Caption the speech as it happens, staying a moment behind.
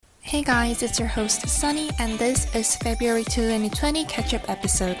Hey guys, it's your host Sunny and this is February 2020 catch-up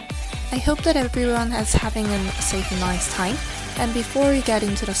episode. I hope that everyone is having a safe and nice time. And before we get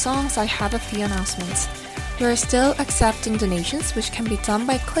into the songs, I have a few announcements. We are still accepting donations, which can be done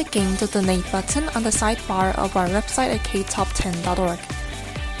by clicking the donate button on the sidebar of our website at ktop10.org.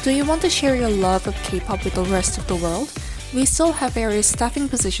 Do you want to share your love of K-pop with the rest of the world? We still have various staffing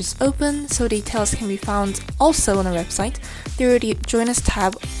positions open, so details can be found also on our website through the Join Us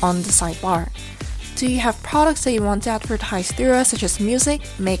tab on the sidebar. Do you have products that you want to advertise through us, such as music,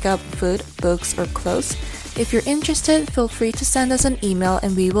 makeup, food, books, or clothes? If you're interested, feel free to send us an email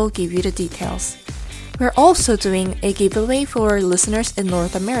and we will give you the details. We're also doing a giveaway for our listeners in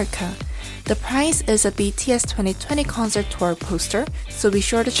North America. The prize is a BTS 2020 concert tour poster, so be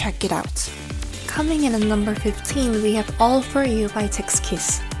sure to check it out. Coming in at number 15, we have All For You by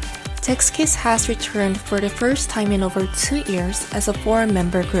TXT. TXT has returned for the first time in over 2 years as a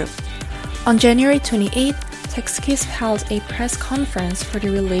 4-member group. On January 28th, TXT held a press conference for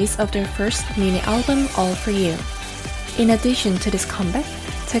the release of their first mini album, All For You. In addition to this comeback,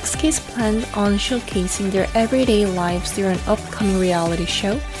 TXT planned on showcasing their everyday lives during an upcoming reality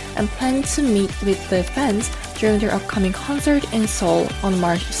show and plan to meet with the fans during their upcoming concert in Seoul on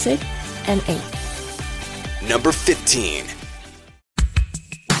March 6th and 8th. Number 15.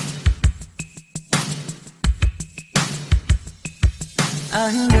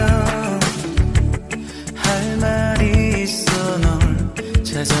 안녕 할 말이 있어 널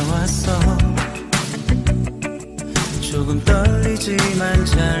찾아왔어 조금 떨리지만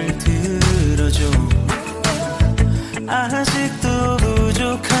잘 들어줘 아직도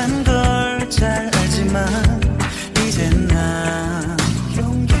부족한 걸 잘 알지만 이젠 나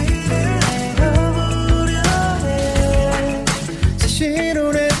용기를 내어보려 해 사실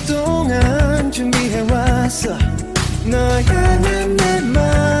오랫동안 준비해왔어 너 향한 내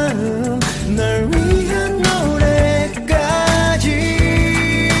마음 널 위한 노래까지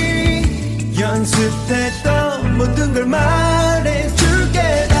연습했던 모든 걸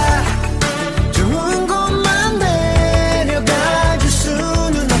말해줄게 다 좋은 것만 데려가 줄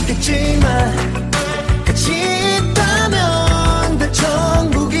수는 없겠지만 같이 있다면 다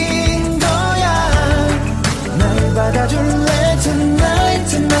천국인 거야 날 받아줄래 tonight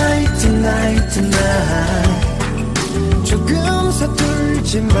tonight tonight tonight 조금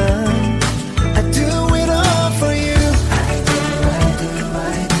서툴지만 I do it all for you I do, I do,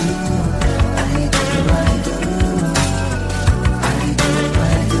 I do I do, I do I do, I do,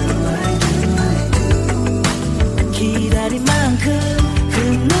 I do, I do 기다린 만큼 그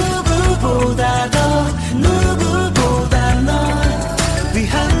누구보다 널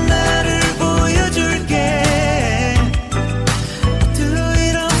위한 나를 보여줄게 Do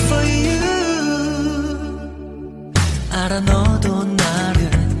it all for you 알아 너도 나를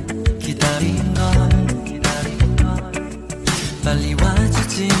기다린 걸 빨리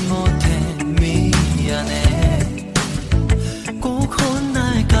와주지 못해 미안해 꼭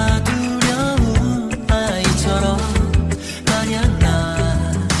혼날까 두려운 아이처럼 마냥 나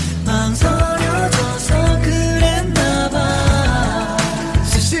망설여져서 그랬나봐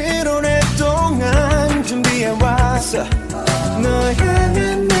사실 오랫동안 준비해왔어 너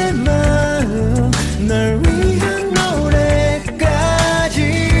향한 내 마음 널 위한 노래까지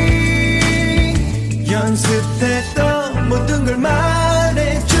연습했던 모든 걸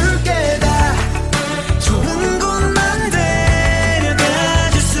말해줄게 다 좋은 곳만 데려가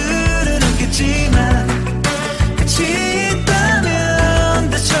줄 수는 없겠지만 같이 있다면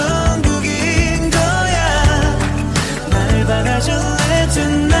다 천국인 거야 날 받아줄래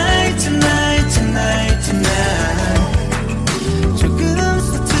tonight tonight tonight tonight 조금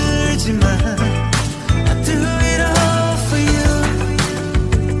서툴지만 I do it all for you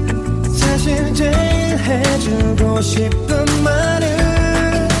사실 제일 해주고 싶은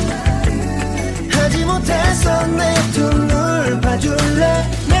말은 하지 못해서 내 두 눈 봐줄래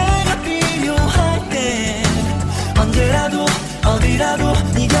내가 필요할 때 언제라도 어디라도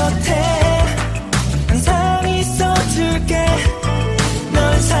네 곁에 항상 있어줄게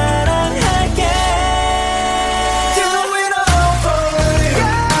널 사랑할게 Do it all for you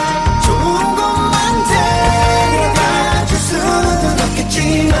좋은 것만 데려가 줄 수는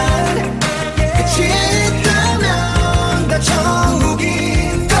없겠지만 같이 있다면 다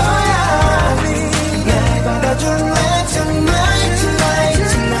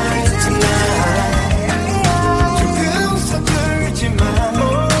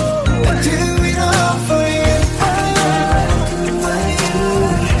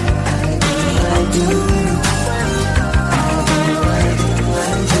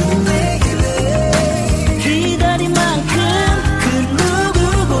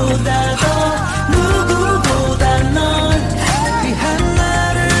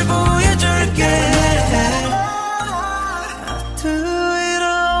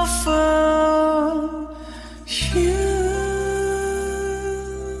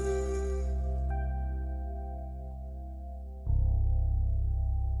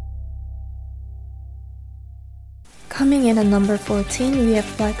Coming in at number 14, we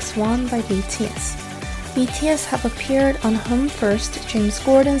have Black Swan by BTS. BTS have appeared on Home First, James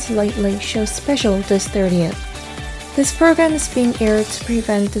Gordon's Late Late Show special this 30th. This program is being aired to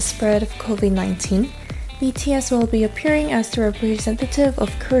prevent the spread of COVID-19. BTS will be appearing as the representative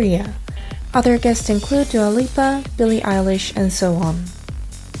of Korea. Other guests include Dua Lipa, Billie Eilish, and so on.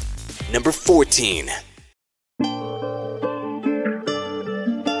 Number 14.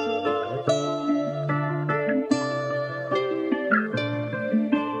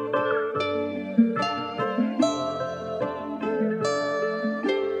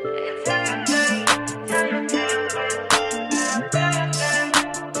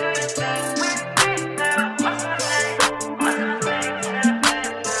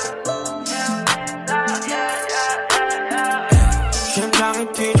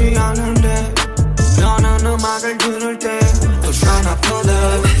 튀지 않는데 너는 음악을 들을 때 또 산업보다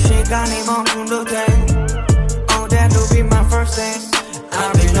시간이 멈춘 듯해 Oh that will be my first dance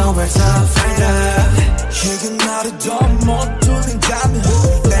I'll be nowhere to find her 이건 나를 더 못 들린다면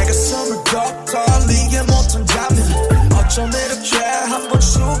내 가슴을 더 떨리게 못한다면 어쩜 이렇게 한 번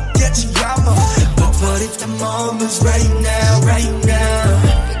죽겠지 아마 But if the moment's right now, right now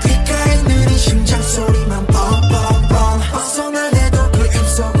귓가에 느린 심장 소리만 뻥뻥뻥 벗어날 해도 그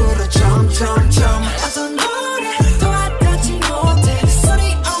입속으로 점점점 어떤 노래도 와닿지 못해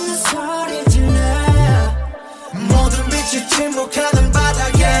소리 없는 소리 질러 모든 빛이 침묵하는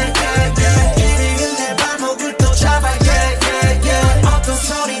바닥에 이리는 내 발목을 또 잡아 어떤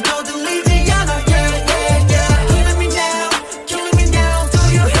소리도 들리지 않아 Killing me now, killing me now Do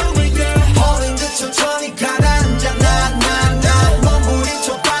you hear me? Holding 듯 천천히 가라앉아 나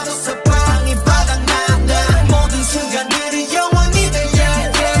몸부림쳐 봐도 사방이 바닥난다 모든 순간들이 영원히 돼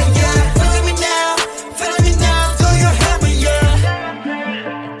Feeling me now, feeling me now Do you hear me?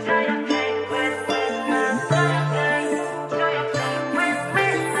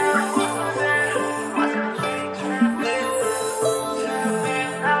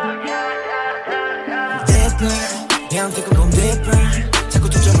 Deeper, 그냥 뜨거운 deeper 자꾸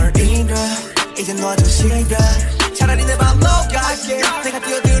초점을 잃어 이제 너좀 싫어 차라리 내 맘 녹아게 내가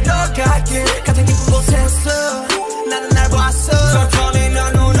뛰어들어갈게 같은 깊은 곳에서 나는 날 봤어 천천히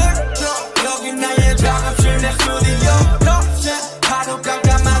난 눈을 떠 여기 나의 작업실 내 스튜디오 너제 하루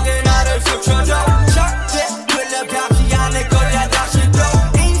깜깜하게 나를 스쳐줘 절대 끌려가지 않을 거야 다시 또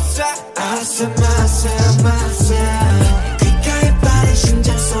inside 아싸 귓가에 빠른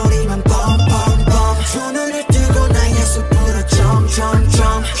심장 소리만 뻥뻥뻥 두 눈을 뜨고 나의 숲으로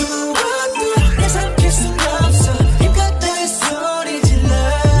점점점 누구도 내 삼킬 순 없어 입가에 소리 질러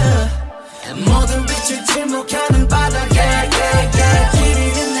모든 빛을 침묵하는 바닥에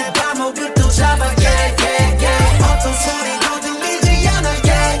길이는 내 발목을 또 잡아 어떤 소리도 들리지 않아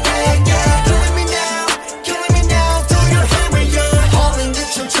Killing me now, killing me now Do you hear me? Holding 듯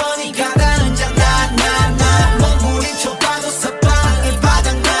천천히 가라앉아 나 몸부림쳐 봐도 사방이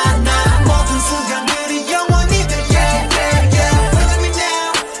바닥나 모든 순간들이 영원히 돼 Feeling me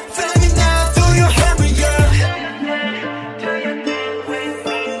now, feeling me now Do you hear me?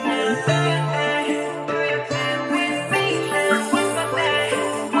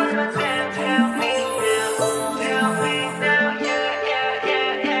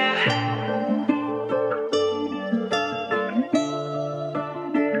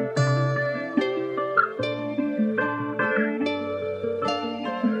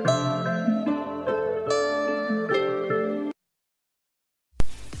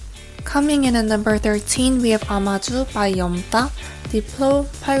 Coming in at number 13, we have Amaju by Yomta, Diplo,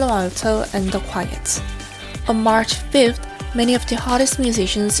 Palo Alto, and The Quiet. On March 5th, many of the hottest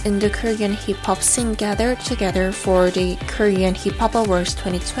musicians in the Korean hip-hop scene gathered together for the Korean Hip-Hop Awards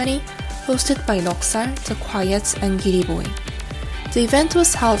 2020, hosted by Noksal, The Quiet, and Giri Boy. The event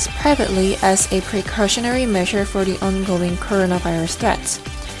was held privately as a precautionary measure for the ongoing coronavirus threat.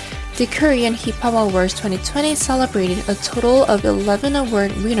 The Korean Hip-Hop Awards 2020 celebrated a total of 11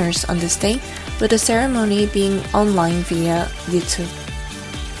 award winners on this day, with the ceremony being online via YouTube.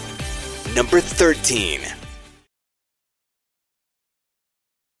 Number 13.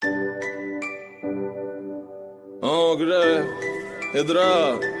 그래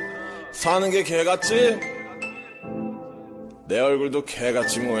얘들아 사는 게 개같지? 내 얼굴도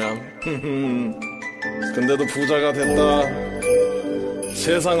개같지 뭐야 근데도 부자가 됐다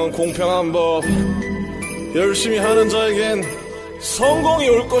세상은 공평한 법 열심히 하는 자에겐 성공이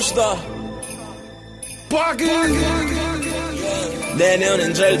올 것이다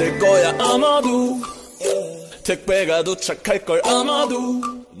내년엔 잘 될 거야 아마도 택배가 도착할 걸 아마도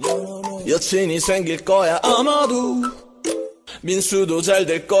여친이 생길 거야 아마도 민수도 잘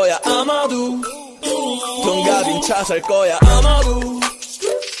될 거야 아마도 동갑인 차 살 거야 아마도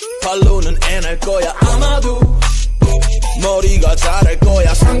발로는 애 날 거야 아마도 머리가 자랄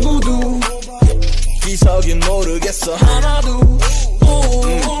거야 상구도 기석인 모르겠어 하나도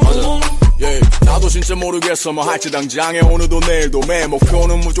맞아 yeah. 나도 진짜 모르겠어 뭐 할지 당장에 오늘도 내일도 매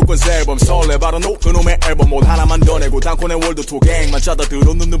목표는 무조건 새 앨범 설레 바라노 그놈의 앨범 못 하나만 더 내고 단콘의 월드 투 갱만 짜다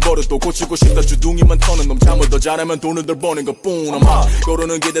들어놓는 버릇 또 고치고 싶다 주둥이만 터는 놈 잠을 더 잘하면 돈을 덜 버는 것뿐 아마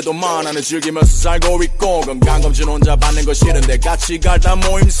거르는 기대도 많아는 즐기면서 살고 있고 건강검진 혼자 받는 거 싫은데 같이 갈다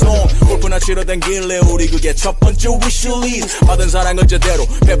모임송 골프나 치러 댕길래 우리 그게 첫 번째 wishlist 받은 사랑은 제대로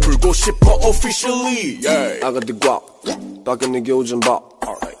베풀고 싶어 officially yeah. I got the guap 밖에 내게 오전 밥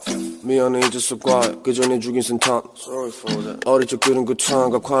미안해 잊었어 과해 그 전에 죽인 센탄 어릴 적 들은 그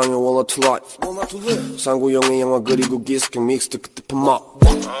창과 광야 Wallah to life 상구형의 영화 그리고 기스킹 믹스트 그때 팝맛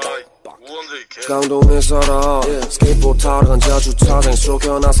강동에 살아 스케이트보드 타러 간 자주 타장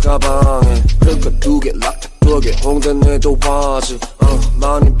쫓겨나서 가방에 흙가 두개 락탁 두개 홍대 내도 와지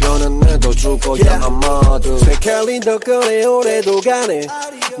많이 변했네 더 줄 거야 아마도 색깔이 더 꺼내 오래도 가네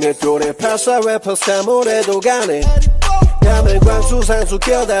내 또래 84 래퍼 사모래도 가네 야물광 수상수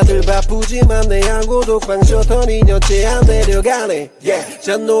껴다들 바쁘지만 내 양고 독방 셔터 2년째 안 내려가네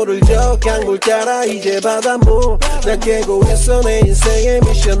잔노를 저 강물 따라 이제 바닷물 난 깨고 있어 내 인생의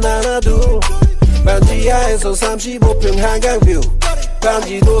미션 하나도 반지하에서 35평 한강뷰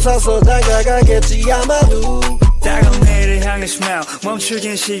반지도 사서 다가가겠지 아마도 따가운 내일을 향해 smile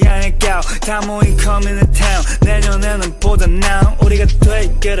멈추긴 시간의 cao 다 모인 coming to town 내년에는 보다 now 우리가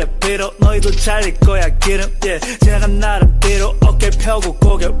돼 그래 비록 너희도 잘릴 거야 기름 지나간 날은 뒤로 어깨 펴고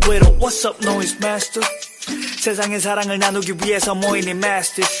고개 위로 What's up noise master 세상의 사랑을 나누기 위해서 모인 이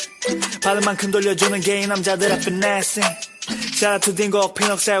masters 받을 만큼 돌려주는 개인 남자들 앞에 finessing Shout out to 딩고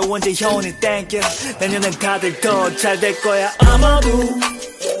피넉살 원재 현이 thank you 내년엔 다들 더 잘 될 거야 아마도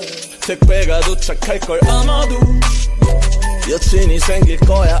택배가 도착할걸 아마도 여친이 생길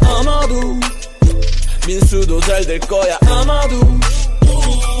거야 아마도 민수도 잘 될 거야 아마도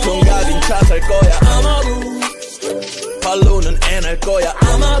동갑인 차 살 거야 아마도 발로는 애 날 거야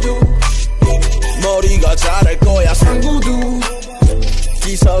아마도 머리가 자랄 거야 상구도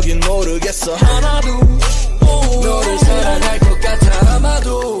기석인 모르겠어 하나도 너를 사랑할 것 같아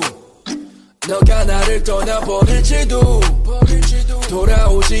아마도 너가 나를 떠나버릴지도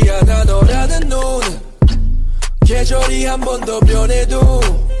돌아오지 않아 너라는 눈 계절이 한 번 더 변해도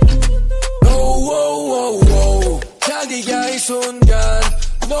오오오오 자기가 이 순간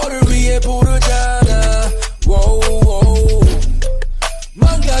너를 위해 부르잖아 오오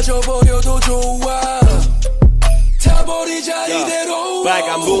망가져버려도 좋아 타버리자 이대로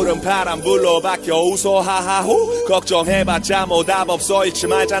빨간불은 파란불로 바뀌어 웃어 하하호 걱정해봤자 뭐 답 없어 잊지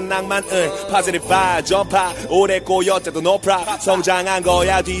말자 낭만은 파스리 파 전파 오래 꼬였대도 no problem 성장한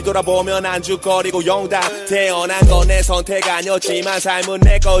거야 뒤돌아보면 안죽거리고 용담 태어난 건 내 선택 아니었지만 삶은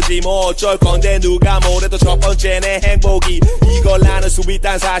내 거지 뭐 어쩔 건데 누가 뭐래도 첫 번째 내 행복이 이걸 나눌 수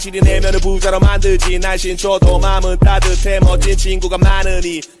있단 사실이 내면을 부자로 만들지 날씬 줘도 마음은 따뜻해 멋진 친구가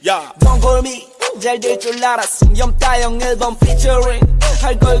많으니 Don't call me 잘 될 줄 알았음 염따형 앨범 피처링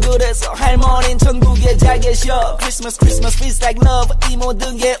할 걸 그래서 할머니는 천국에 잘 계셔 Christmas Christmas feels like love 이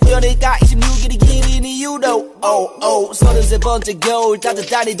모든 게 우연일까 26일이 길인 이유도 33번째 겨울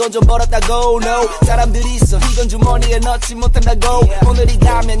따뜻하니 돈 좀 벌었다고 no 사람들이 있어 이건 주머니에 넣지 못한다고 오늘이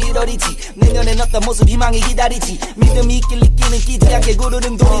가면 1월이지 내년엔 어떤 모습 희망이 기다리지 믿음이 있길 느끼는 끼지 않게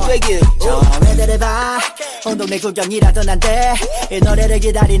구르는 돈이 되길 왜들을 봐 온 동네 구경이라도 난데 이 노래를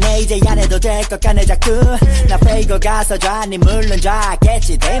기다리네 이제 안 해도 될 것 같네 자꾸 나 페이고 가서 좌니 물론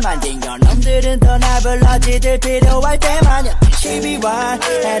좌겠지 대만진 건 놈들은 더 나 불러지들 필요할 때만이야 12월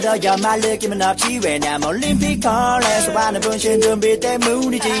해도 연말 느낌은 없지 왜냐면 올림픽 컬에서 하는 분신 준비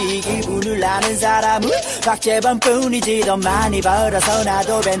때문이지 기분을 아는 사람은 박재범뿐이지 돈 많이 벌어서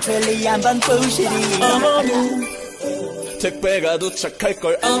나도 벤틀리 한번 부시리 아마도 택배가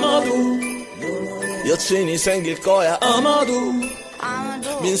도착할걸 아마도 여친이 생길 거야 아마도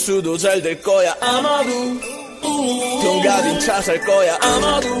민수도 잘 될 거야 아마도 동갑인 차 살 거야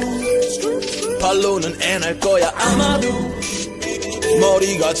아마도 발로는 애 날 거야 아마도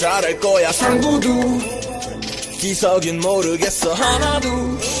머리가 자랄 거야 상구도 기석인 모르겠어 하나도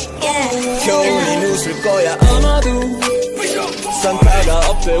겨울이 웃을 거야 아마도 산타가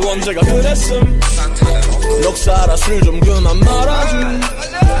없대 원재가 그랬음 넉살아 술 좀 그만 말아줘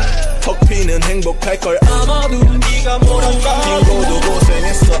커피는 행복할걸 아마도 네가 뭐랄까 빙고도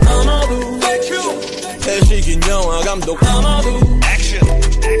고생했어 아마도 태식인 영화 감독 아마도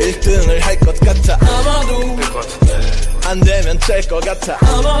 1등을 할 것 같아 아마도 안되면 짤 것 같아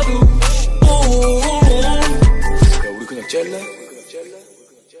아마도 야 우리 그냥 짤래?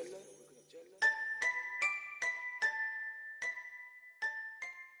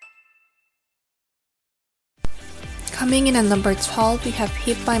 Coming in at number 12, we have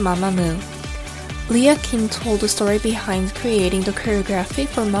Hip by Mamamoo. Leah Kim told the story behind creating the choreography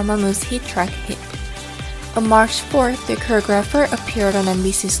for Mamamoo's hit track Hip. On March 4th, the choreographer appeared on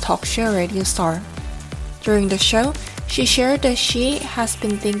NBC's talk show Radio Star. During the show, she shared that she has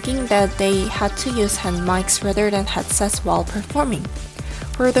been thinking that they had to use hand mics rather than headsets while performing.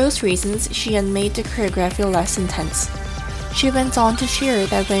 For those reasons, she had made the choreography less intense. She went on to share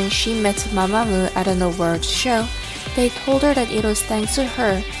that when she met Mamamoo at an awards show, they told her that it was thanks to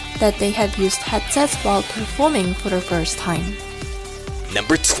her that they had used headsets while performing for the first time.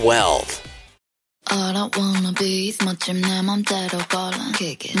 Number 12. All I wanna be is 멋짐 내 맘대로 걸어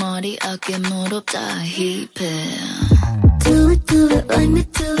머리 어깨 무릎 다 힙해 Do it like me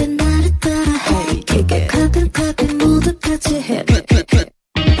do it 나를 따라 해 clapping 모두 같이 해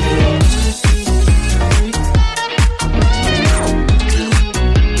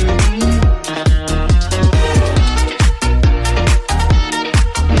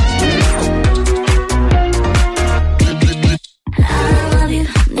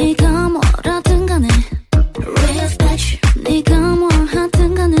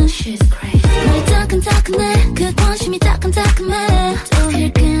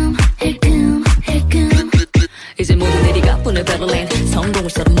이제 모두 내리가 보내 베를린 성공을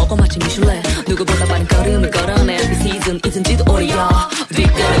썰어 먹어 마치 미슐랭 누구보다 빠른 걸음을 걸어내 이 시즌이든지도 오래야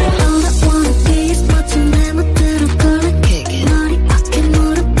뒷걸음 All I wanna be is 멋진 내 멋대로 걸어 머리 어깨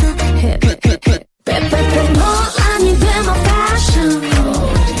무릎 다 빼빼빼 뭘 아니 돼 my fashion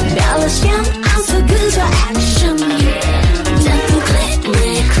멜로디언 안써 그저 액션 자꾸 click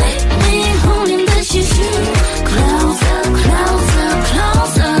me 홀린 듯이 shoot Close up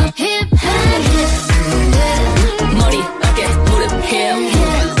close up hip hip 머리 어깨 무릎 hip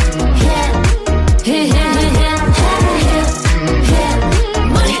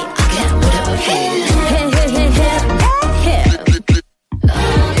머리 어깨 무릎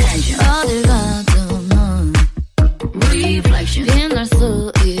어딜 가도 넌 reflection 빛날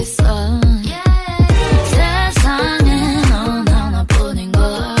수 있어 세상에 넌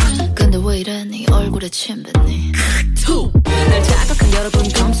하나뿐인걸 근데 왜 이래 네 얼굴에 침 뱉니 날 착각한 여러분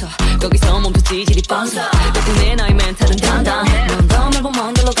감사 거기서 멈췄지 지리 뻔서 덕분에 나의 멘탈은 단단해 넌 더 말고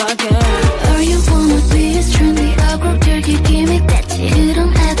만들러 갈게 All you wanna be is trendy 어그로들기 기믹 됐지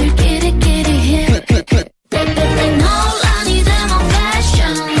그런 애들끼리끼리 hip 빼빼빼 논란이 돼 my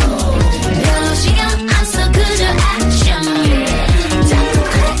fashion 별로 신경 안 써 그저 action 자꾸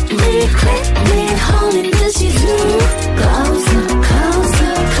click me 홀린 듯이 zoom Close up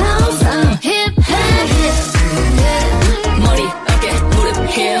hip 머리 어깨 무릎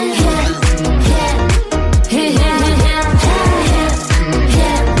hip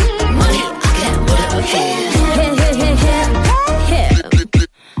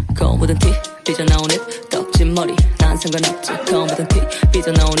검은 티 삐져나온 입 떡진 머리 난 상관없지 검은 티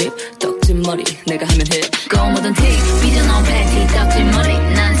삐져나온 입 떡진 머리 내가 하면 해 검은 티 삐져나온 팬티 떡진 머리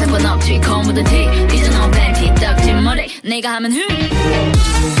난 상관없지 검은 티 삐져나온 팬티 떡진 머리 내가 하면 해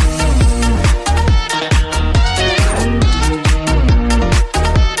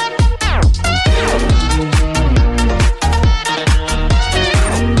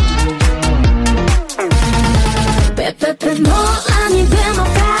뭘 아니 be my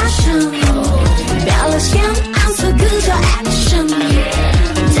fashion 멜로디언 안써 그저 액션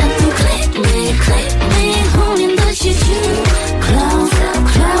자꾸 click me 홀린 듯이 shoot Close up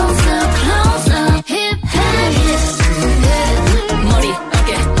hip 머리 어깨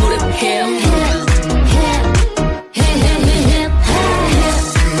무릎 hip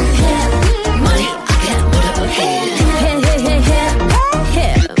머리 어깨 무릎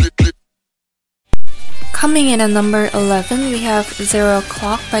hip Coming in at number 11, we have Zero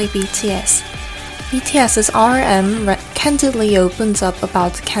O'Clock by BTS. BTS's RM candidly opens up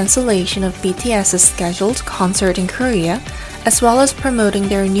about the cancellation of BTS's scheduled concert in Korea, as well as promoting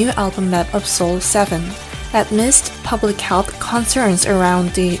their new album Map of Seoul 7, amidst public health concerns around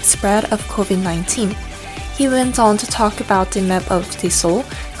the spread of COVID-19. He went on to talk about the Map of the Seoul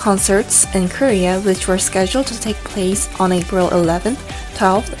concerts in Korea, which were scheduled to take place on April 11th,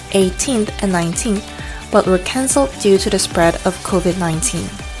 12th, 18th, and 19th, but were cancelled due to the spread of COVID-19.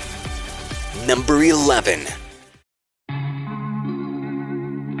 Number 11.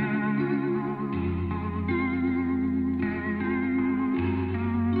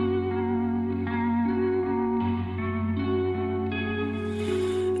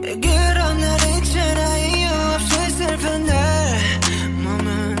 그런 날 있잖아 이유 없이 슬픈 날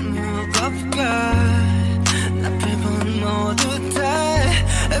몸은 무겁고 나쁠 본 모두 다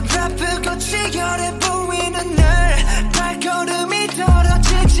바쁠 것 지겨래 보이는 날 발걸음이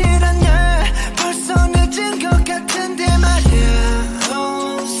떨어지질 않아 벌써 늦은 것 같은데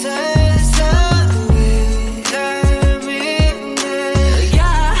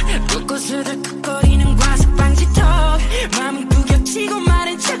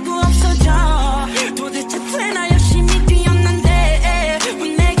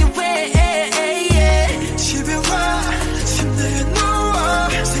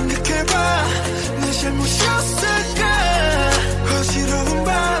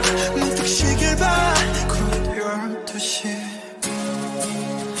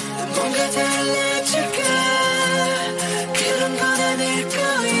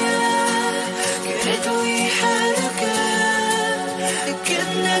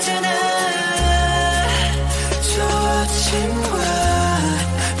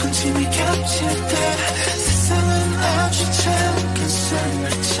겹칠 때 세상은 아주 작은 숨을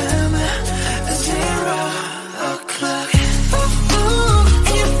참아 Zero o'clock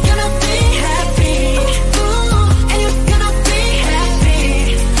And you're gonna be happy And you're gonna be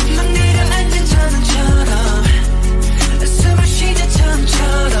happy 막 내려앉은 전원처럼 숨을 쉬는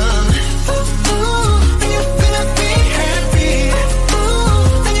처음처럼 And you're gonna be happy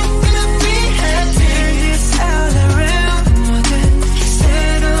And you're gonna be happy It's all around 모든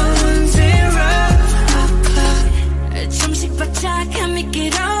새로운 zero o'clock 잠시 바짝함이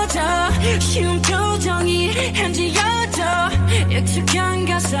길어져 쉬운 표정이 현지여져 익숙한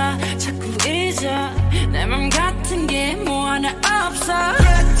가사 자꾸 잊어 내 맘 같은 게 뭐 하나 없어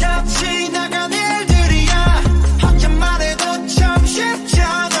다 지나간 일들이야 혼자만 해도 참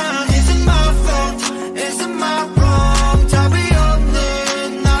쉽잖아 Is it my fault? Is it my wrong? 답이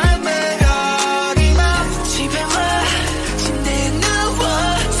없는 나의 메아리만 집에 와 침대에 누워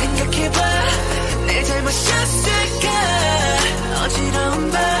생각해봐 내 잘못이었을까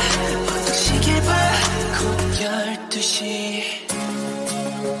어지러운 밤 어떤 시계 봐 곧 12시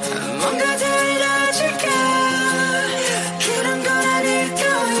뭔가 달라질까 그런 건 아닐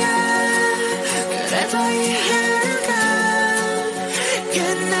거야 그래도 이 하루가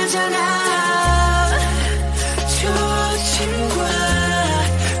끝나잖아 초침과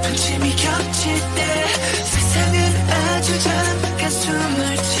분침이 겹칠 때 세상은 아주 잠깐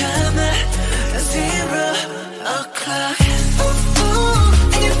숨을 참아 Zero o'clock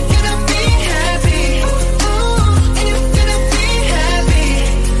And you're gonna be happy And you're gonna be happy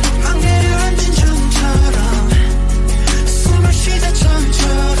막 내려앉은 처음처럼 숨을 쉬다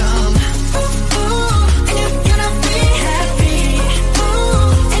처음처럼 And you're gonna be happy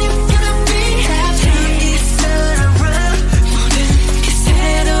And you're gonna be happy It's all around 모든 게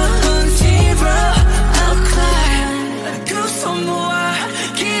새로운 zero o'clock 두 손 모아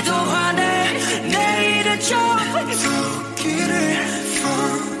기도하네 내일의 좋기를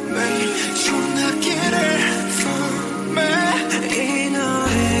for me 좋나기를 for me 이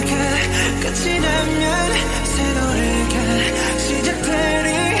노래가 끝이 나면 새 노래가 시작되리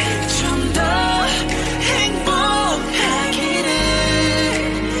좀 더 행복하기를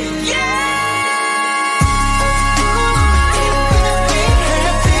Yeah And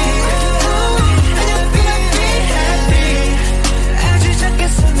you're gonna be happy 아주 작게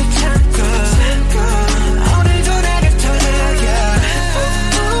숨을 참고 오늘도 나를 돌아가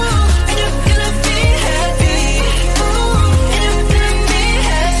And you're gonna be happy And you're gonna be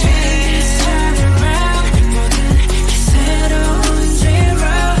happy Turn around 모든 게 새로운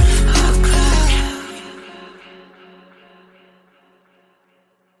zero o'clock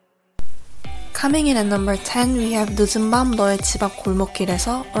Coming in at number 10, we have 늦은 밤 너의 집 앞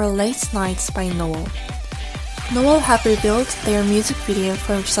골목길에서 or Late Nights by Noel. Noel have revealed their music video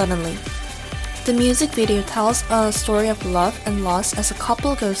for Suddenly. The music video tells a story of love and loss as a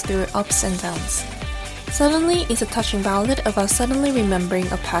couple goes through ups and downs. Suddenly is a touching ballad about suddenly remembering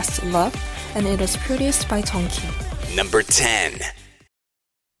a past love, and it was produced by Tongki. Number 10.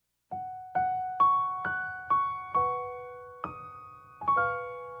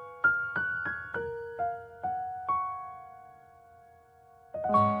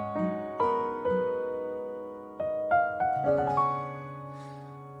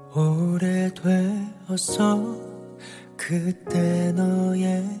 오래되었어 그때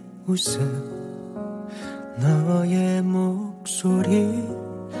너의 웃음 너의 목소리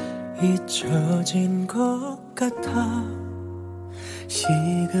잊혀진 것 같아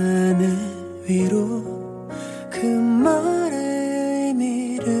시간의 위로 그 말의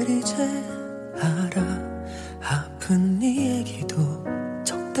의미를 이제 알아 아픈 네 얘기도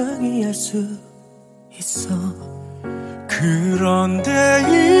적당히 할 수 있어 그런데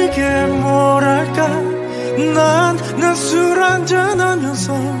이게 뭐랄까 난 술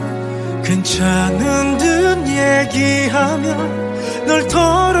한잔하면서 괜찮은 듯 얘기하며 널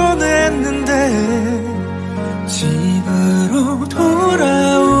털어냈는데 집으로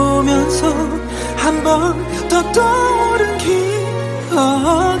돌아오면서 한 번 더 떠오른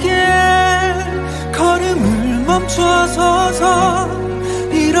기억에 걸음을 멈춰서서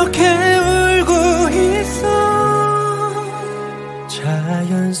이렇게 울고 있어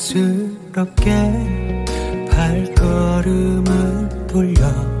자연스럽게 발걸음을 돌려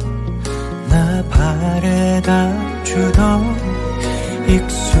나 바래다 주던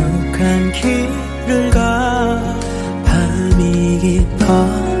익숙한 길을 가 밤이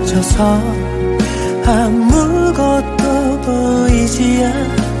깊어져서 아무것도 보이지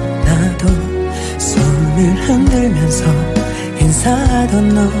않아도 손을 흔들면서 인사하던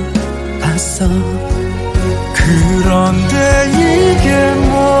너 봤어 그런데 이게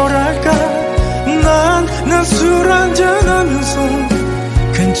뭐랄까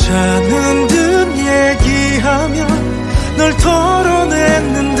널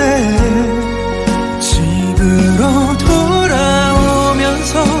털어냈는데 집으로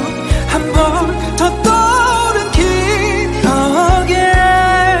돌아오면서 한 번 더 떠오른 기억에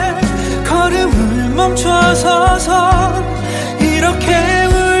걸음을 멈춰서서 이렇게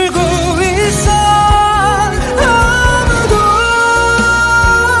울고 있어. 아무도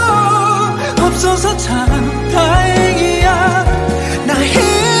없어서 참 다행이야. 나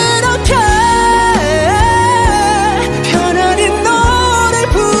이렇게 편안히 너를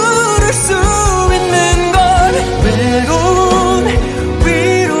부를 수 있는 걸. 외로운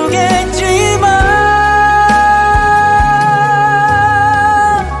위로겠지만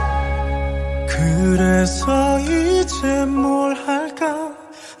그래서 이제 뭘 할까.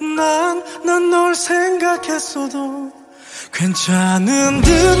 난 널 생각했어도 괜찮은 듯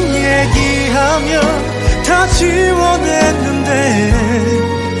얘기하며 다 지워냈는데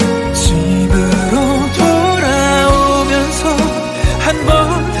집으로 돌아오면서 한 번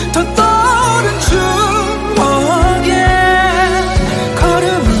더 떠오른 추억에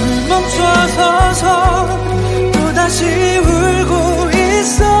걸음을 멈춰서서 또다시 울고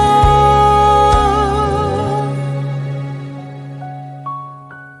있어.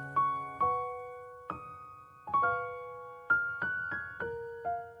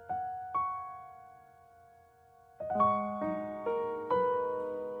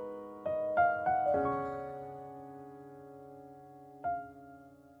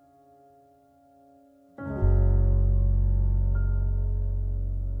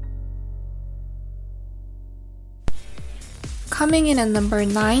 Coming in at number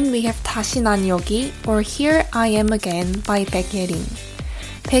 9, we have 다시 난 여기, or Here I Am Again by Baekhyun.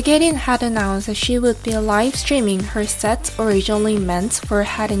 Baekhyun had announced that she would be live streaming her set originally meant for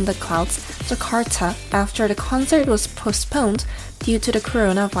Head in the Clouds, Jakarta, after the concert was postponed due to the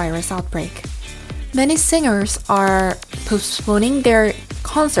coronavirus outbreak. Many singers are postponing their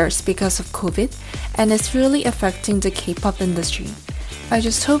concerts because of COVID, and it's really affecting the K-pop industry. I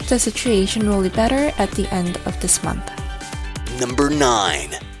just hope the situation will be better at the end of this month. Number 9.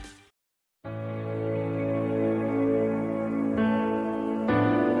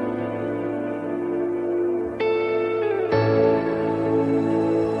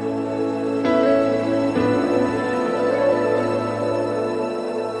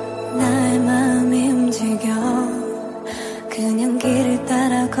 나의 마음이 움직여 그냥 길을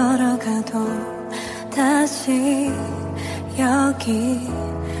따라 걸어가도 다시 여기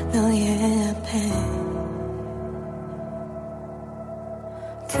너의 앞에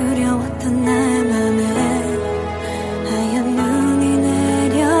두려웠던 나의 맘에 하얀 눈이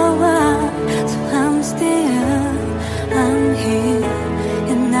내려와. So I'm still, I'm here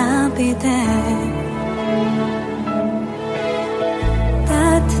and I'll be there.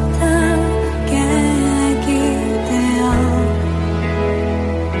 따뜻하게 기대어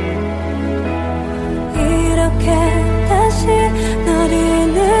이렇게 다시 너를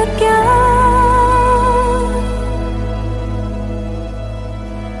느껴.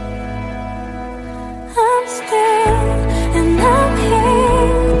 I'm still and I'm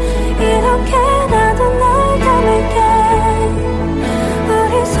here. 이렇게 나도 널 담을게.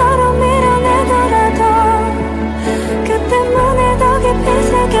 우리 서로 밀어내더라.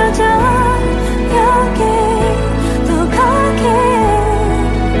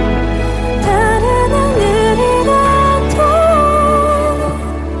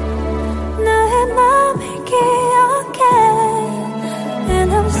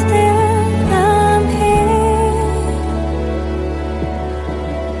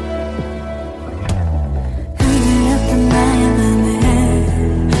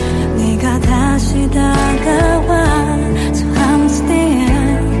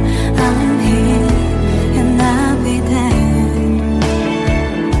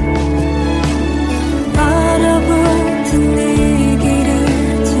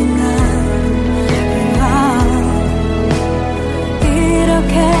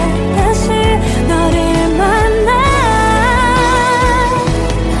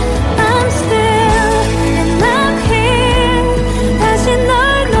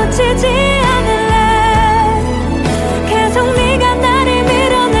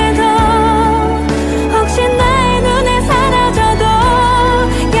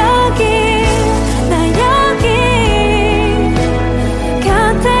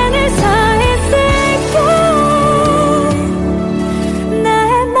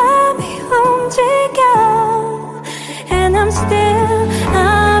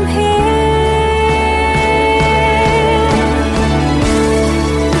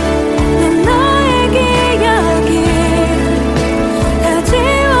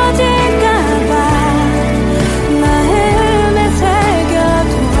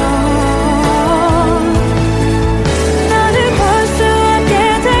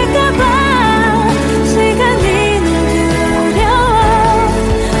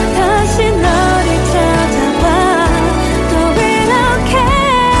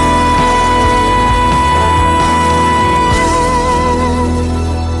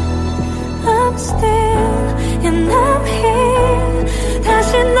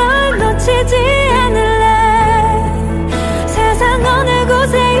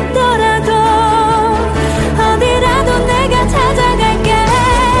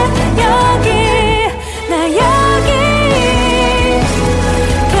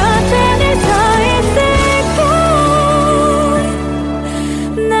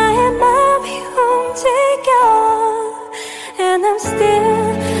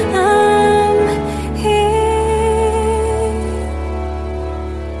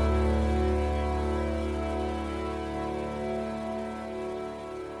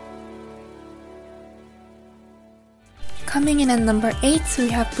 in at number 8, we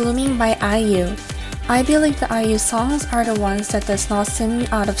have Blooming by IU. I believe the IU songs are the ones that does not seem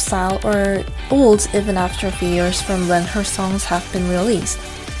out of style or old even after a few years from when her songs have been released.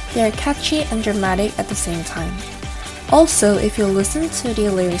 They are catchy and dramatic at the same time. Also, if you listen to the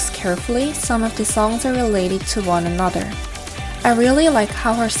lyrics carefully, some of the songs are related to one another. I really like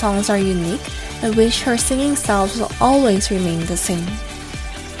how her songs are unique. I wish her singing styles will always remain the same.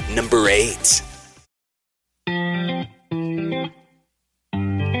 Number 8.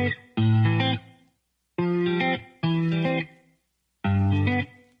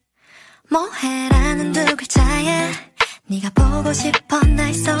 뭐해라는 두 글자에 네가 보고 싶어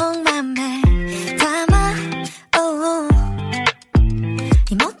날 속맘에 담아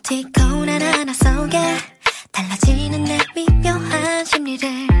이모티콘 하나 속에 달라지는 내 미묘한 심리를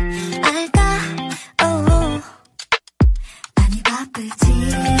알까 많이 바쁘지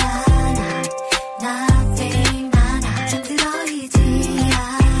않아 nothing 많아 잠들어있지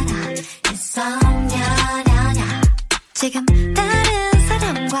않아 insomnia 지금 다른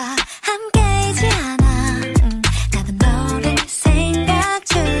사람과 함께이지 않아 나도 너를 생각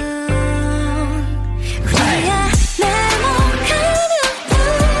중 우리의 네모칸 눈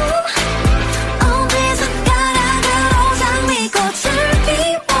어디 손가락으로 장미꽃을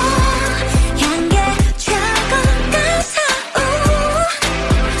피워 향기에 취할 것 같아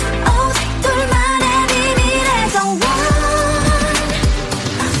오직 둘만의 비밀에서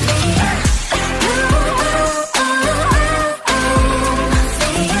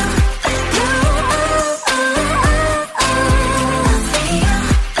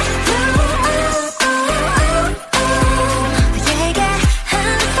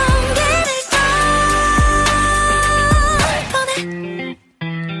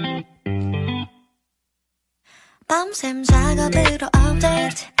밤샘 작업으로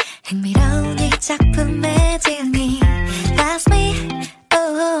업데이트 흥미로운 이 작품의 지형이 That's me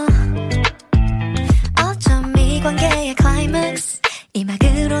어쩜 이 관계의 클라이맥스 이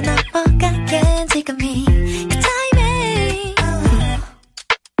막으로 넘어가게 지금이 그 타이밍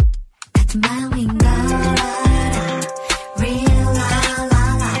같은 마음인 걸 알아 Real la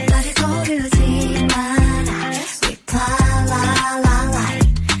la la 나를 고르지 마라 Reply la la la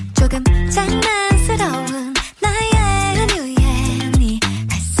조금 장난스러운 나의 은유에 네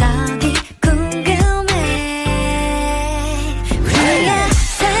발성이 궁금해 우리의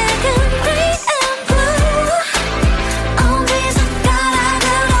색은 green and blue 어디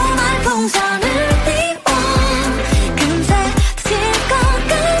손가락으로 말풍선을 띄워 금세 터질 것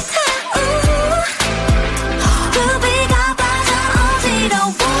같아 루비가 빠져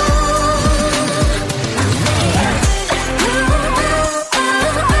어지러워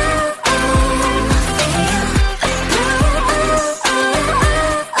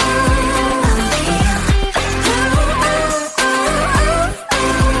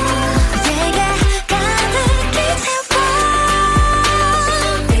내게 가득히 채워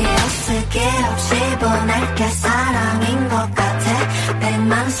어떻게 없이 보낼게 사랑인 것 같아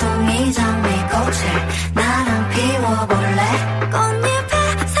백만 송이 장미꽃을 나랑 피워볼래 꽃잎에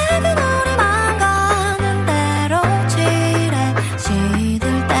색은 우리만 가는 대로 칠해 시들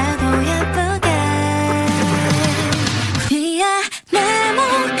때도 예쁘게 우리의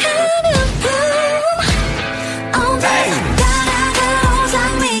네모칸 눈 어디 손가락으로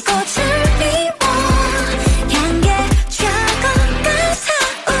장미꽃을 피워 향기에 취할 것 같아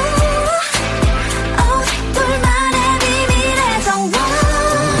오직 둘만의 비밀에서 내게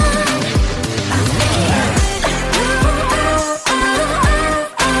한 송이를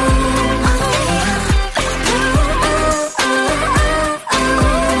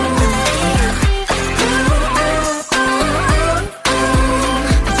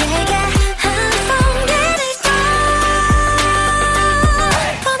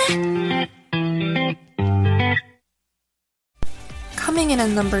보내 Coming in at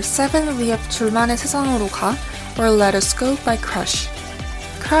number 7, we have 둘만의 세상으로 가, or Let Us Go by Crush.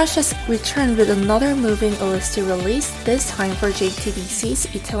 Crush has returned with another moving OST release, this time for JTBC's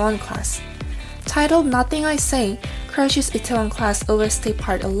Itaewon Class. Titled Nothing I Say, Crush's Itaewon Class OST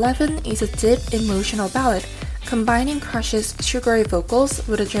Part 11 is a deep emotional ballad, combining Crush's sugary vocals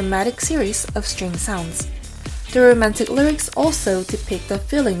with a dramatic series of string sounds. The romantic lyrics also depict the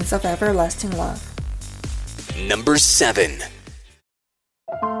feelings of everlasting love. Number 7.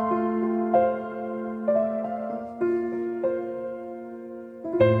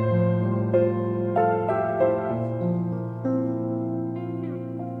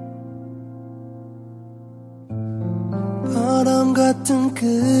 바람 같은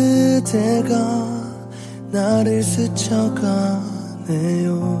그대가 나를 스쳐가네요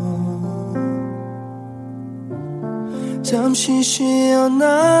잠시 쉬어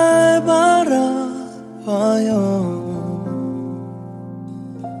날 바라봐요.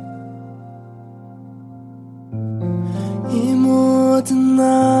 이 모든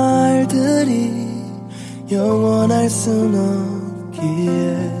날들이 영원할 순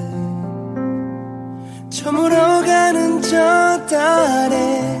없기에 저물어가는 저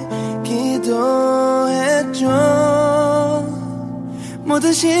달에 기도했죠.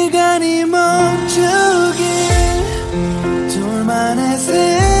 모든 시간이 멈추길 둘만의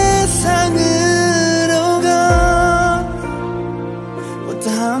세상으로 가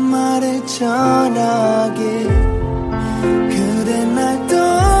못다한 말을 전하길 그대 날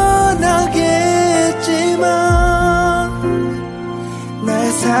떠나겠지만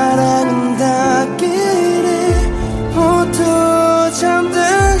날 사랑은 닿기를 모두 잠든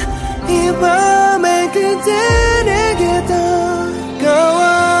이 밤에 그대 내게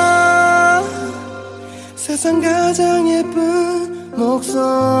다가와 세상 가장 예쁜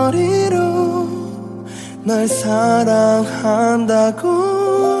목소리로 날 사랑한다고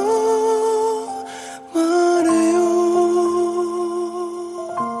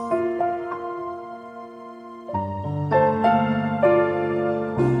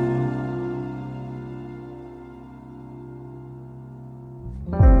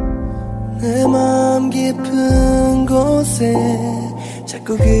내 마음 깊은 곳에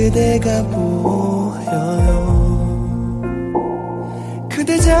자꾸 그대가 보여요.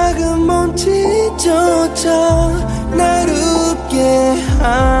 그대 작은 몸짓조차 날 웃게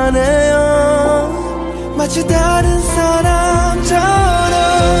하네요. 마치 다른 사람처럼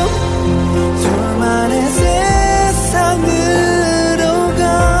둘만의 세상으로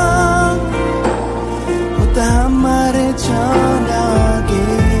가 못다한 말을 전하길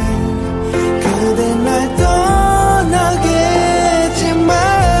그대 날 떠나겠지만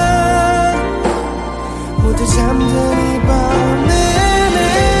모두 잠든 이 밤에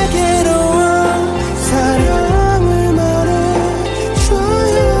내게로 와 사랑을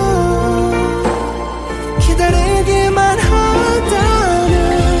말해줘요. 기다리기만 하다는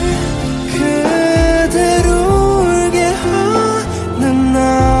그대로 울게 하는 날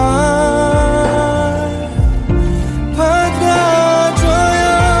받아줘요.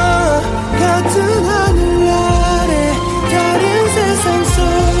 같은 하늘 아래 다른 세상 속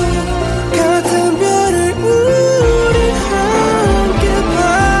같은 별을 우리 함께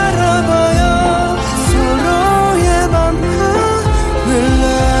바라봐요. 서로의 밤하늘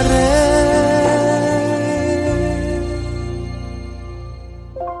아래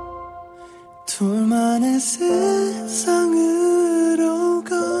둘만의 세상으로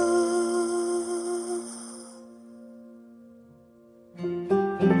가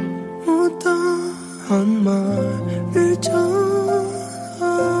못다한 말을 전하길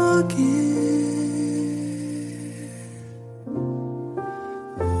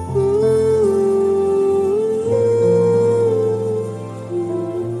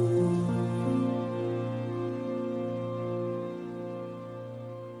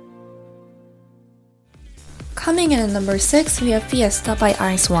Coming in at number 6, we have Fiesta by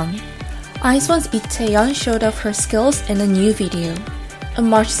IZ*ONE. IZ*ONE's Lee Taeyeon showed off her skills in a new video. On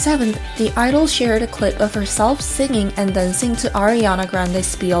March 7th, the idol shared a clip of herself singing and dancing to Ariana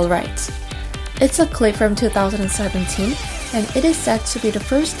Grande's Be Alright. It's a clip from 2017, and it is said to be the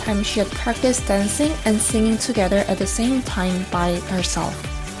first time she had practiced dancing and singing together at the same time by herself.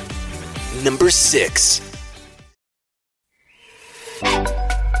 Number 6.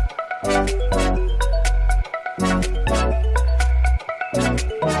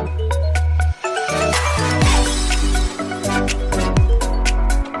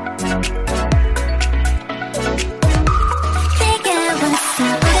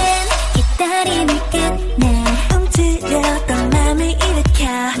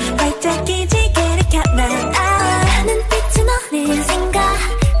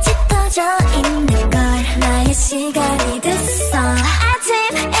 시간이 됐어 아침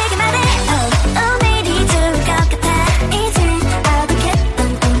애기 말해 오늘이 좋을 것 같아 이제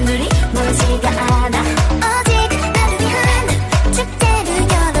어둑했던 꿈들을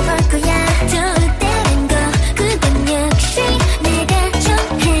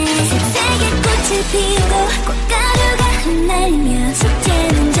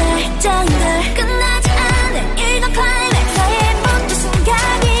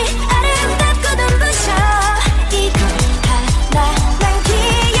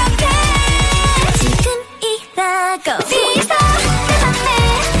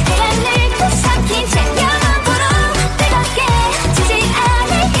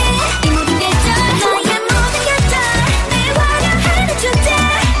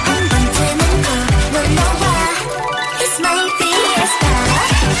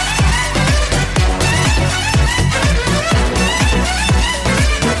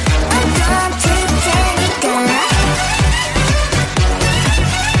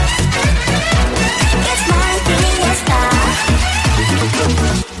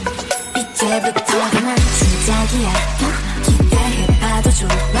이제부터가 난 시작이야 기대해봐도 좋아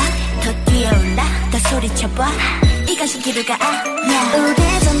더 뛰어올라 더 소리쳐봐 이건 신기루가 아니야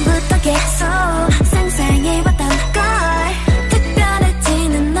오래전부터 계속 상상해왔던 걸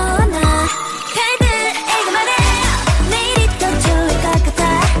특별해지는 너와 나 별들에게 말해 내일이 더 좋을 것 같아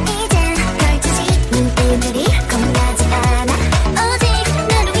이젠 걸쳐지는 오늘이 겁나지 않아 오직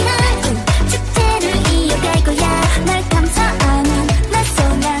나를 위한 축제를 이어갈 거야 날 감싸안은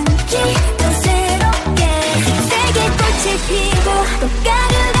낯선 향기 더 새롭게 세계 꽃을 피우고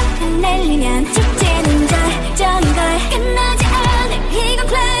꽃가루가 흩날리면 축제는 절정인 걸 끝나지 않을 이건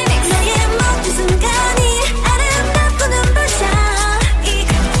클라이맥스 나의 모든 순간이 아름답고 눈부셔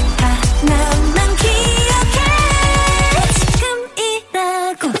이거 하나만 기억해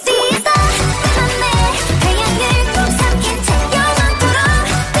지금이라고 These are 맘에 태양을 꼭 삼킨 채 영원토록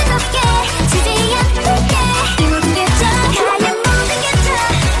뜨겁게 지지 않을게 이 모든 게 저 하얀 모든 게 저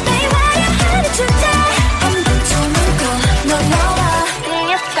널 화려하는 축제 한 번쯤은 꼭 놀러와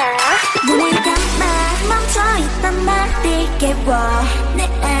눈을 감아 멈춰있던 나를 깨워 내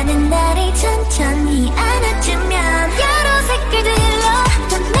안에 나를 천천히 안아주면 여러 색깔들로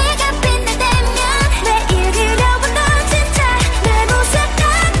또 내가 빛날 때면 매일 그려본 너 진짜 내 모습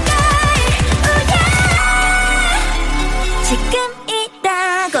가까이 oh yeah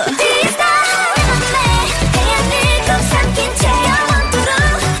지금이라고 These are 맘에 태양을 꼭 삼킨 채 영원토록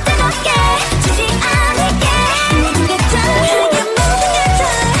뜨겁게 지지 않을게 모든 게 저 하얀 모든 게 저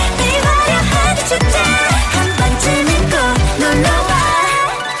늘 화려한 축제 한 번쯤은 꼭 놀러와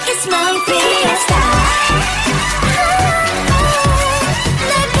It's my fiesta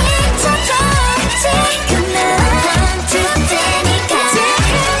날 비춰줘 지금 난 축제니까 지금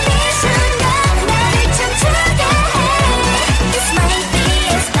이 순간 나를 춤추게 해 It's my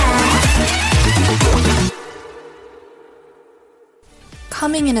fiesta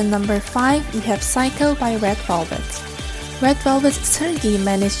Coming in at number 5, we have Psycho by Red Velvet. Red Velvet's Seulgi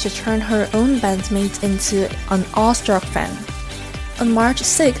managed to turn her own bandmate into an awestruck fan. On March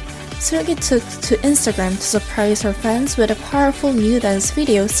 6th, Seulgi took to Instagram to surprise her fans with a powerful new dance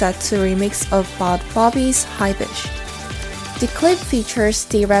video set to a remix of Bad Bobby's High Bish. The clip features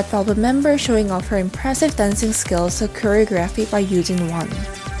the Red Velvet member showing off her impressive dancing skills and choreography by using one.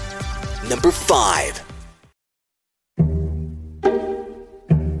 Number 5.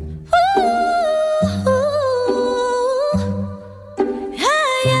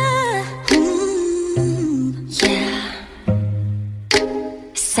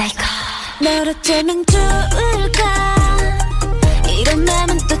 널 어쩌면 좋을까 이런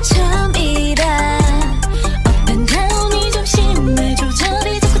맘은 또 처음이라 Up and down이 좀 심해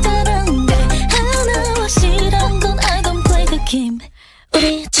조절이 자꾸 다른데 하나와 싫은 건 I don't play the game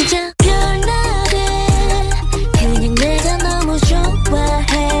우리 진짜 별나래 그냥 내가 너무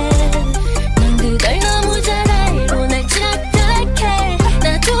좋아해 난 그걸 너무 잘 알고 날 착각해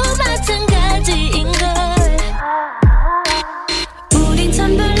나도 마찬가지인걸 우린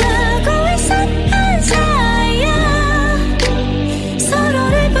참 별나고 이상한 사이야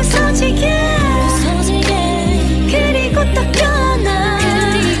서로를 부서지게 그리고 또 껴안아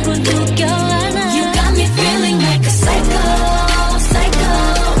그리고 또 껴안아 You got me feeling like a psycho psycho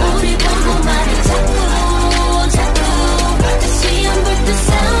우리 보고 말해 자꾸 다시 안 볼 듯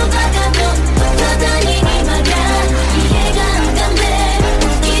싸우다가도 떠다니니 말야 이해가 안 간대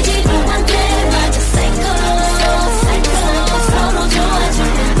웃기지도 않대 맞아 psycho psycho 서로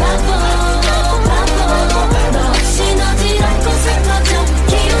좋아지는 바보 너 없이 어지럽고 슬퍼져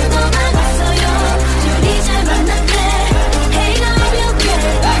기운도 나갔어요 둘이 잘 만났대 Hey 가볍게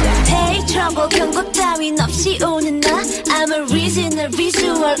Take trouble 경고 따윈 없이 오는 나 I'm a original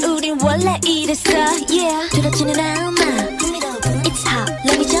visual 우린 원래 이랬어 Yeah 두렵지는 않아 It's hot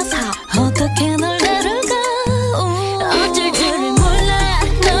let me just hop 어떻게 널 다룰까 어쩔 줄을 몰라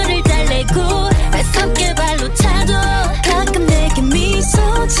너를 달래고 매섭게 발로 차도 가끔 내게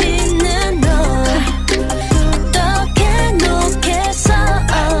미소 짓는 너 어떻게 놓겠어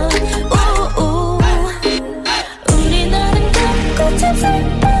우리 아름답고 참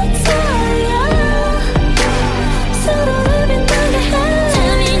슬픈 사이야 서로를 빛나게 해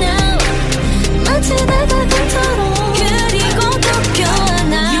Tell me now 마치 내가 꿈처럼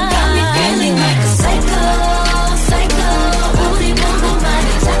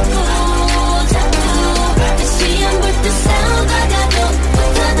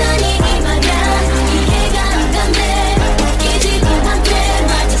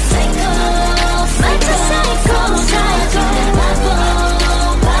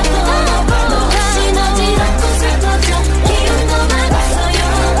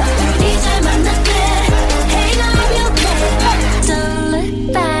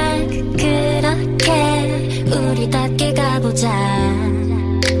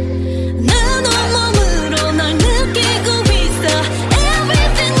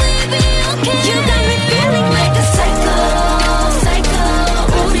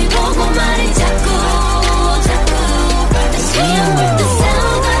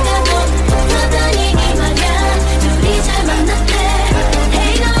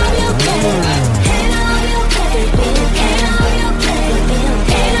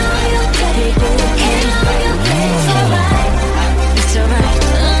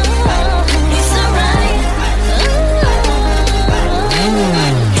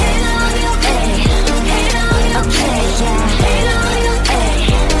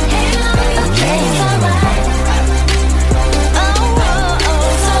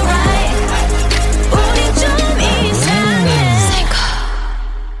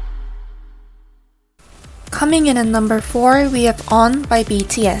Coming in at number 4, we have On by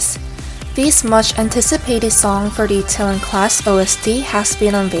BTS. This much anticipated song for the Itaewon Class OST has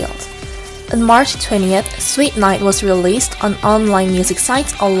been unveiled. On March 20th, Sweet Night was released on online music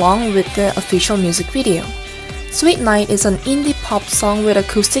sites along with the official music video. Sweet Night is an indie pop song with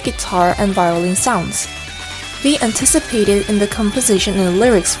acoustic guitar and violin sounds. We anticipated in the composition and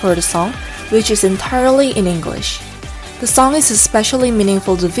lyrics for the song, which is entirely in English. The song is especially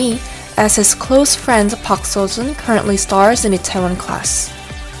meaningful to V, as his close friend Park Seo-joon currently stars in Itaewon Class.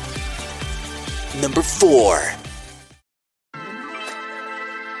 Number 4.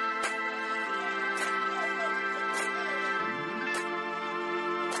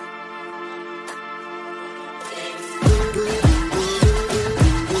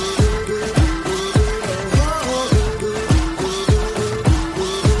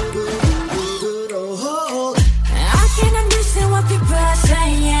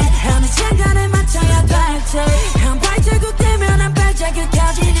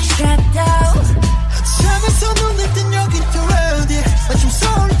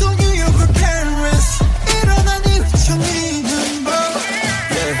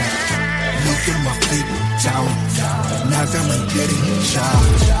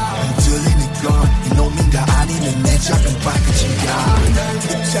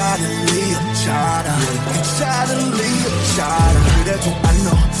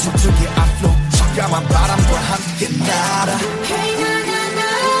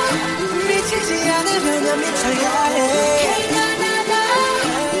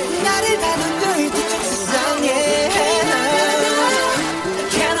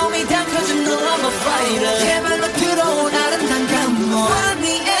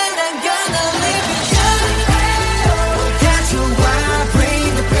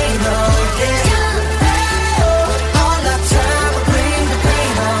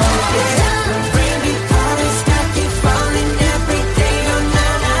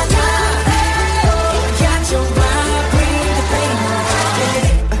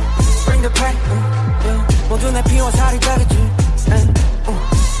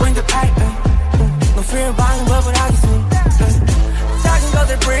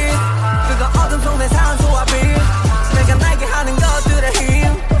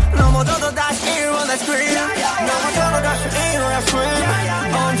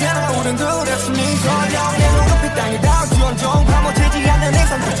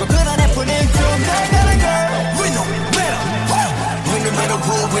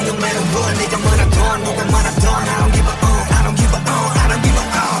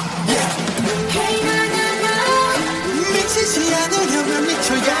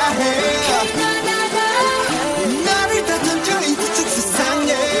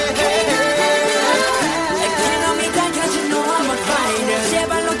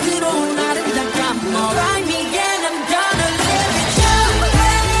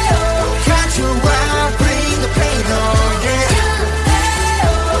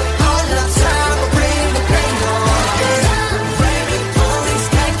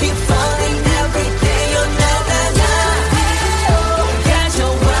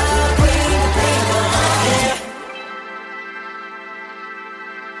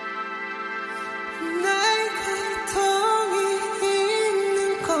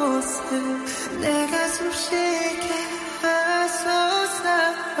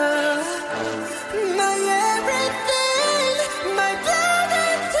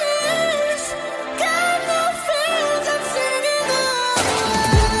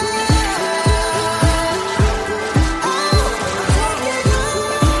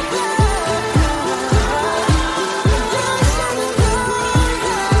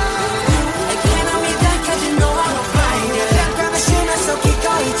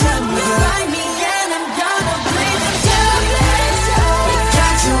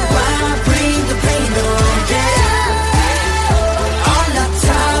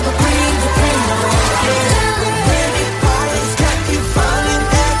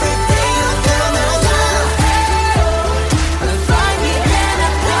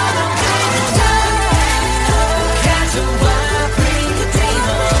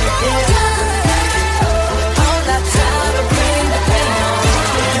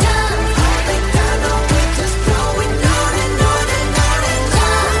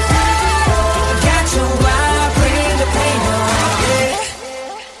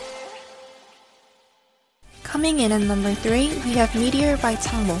 Coming in at number 3, we have Meteor by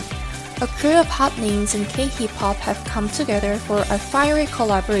Changmo. A crew of hot names in K-hip-hop have come together for a fiery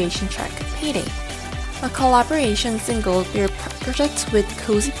collaboration track, Payday. A collaboration single their project with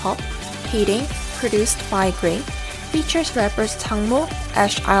Cozy Pop, Payday, produced by Gray, features rappers Tangmo,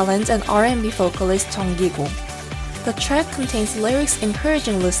 Ash Island, and R&B vocalist Jung Gi-go. The track contains lyrics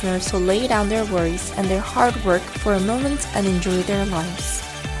encouraging listeners to lay down their worries and their hard work for a moment and enjoy their lives.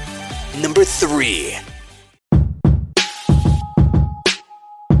 Number 3.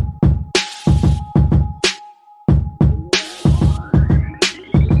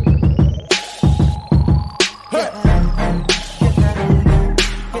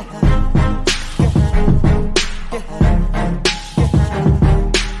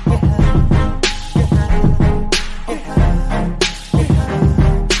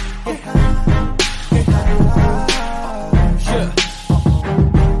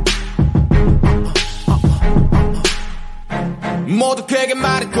 모두 그에게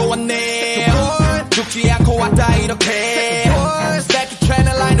말해도 왔네 죽지 않고 왔다 이렇게 새끼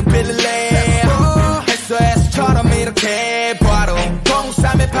트레이너 라인을 빌릴래 SOS처럼 이렇게 바로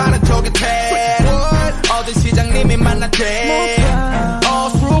공삼에 파는 조개태 어딜 시장님이 만났대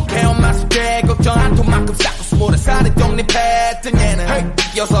어수룩해 엄마 숙제 걱정 한 톤만큼 쌓고 스물에 살이 독립했던 얘는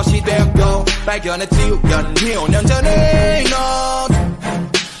 6이 되었고 발견했지 우연히 5년 전에 넌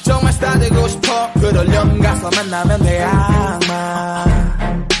정말 스타 되고 싶어 그러려면 가서 만나면 돼 악마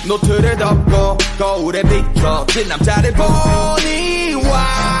노트를 덮고 거울에 비춰진 남자를 보니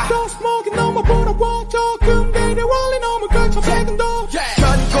와 Don't smoke it 너무 부러워 조금 내려 원래 너무 걸쳐 최근도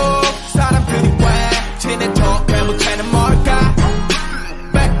결국 사람들이 왜 친해져 왜 못해는 뭘까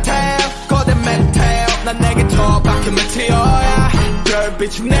백테일 거대 멘테일 난 내게 더 박힌 메테오야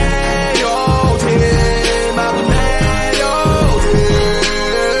별빛이 내려오지 마구 내려오지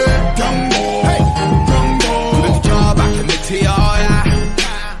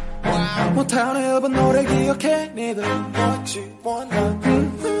못하는 일본 노래 기억해 니들 What you wanna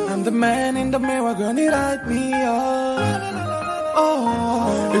I'm the man in the mirror girl you light me up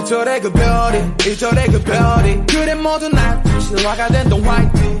 1절의 그 별이 1절의 그 별이 그래 모두 날 실화가 된 동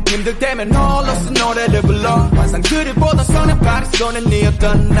화이트 힘들 때면 홀로 쓴 노래를 불러 환상 그리보다 손에 발이 손에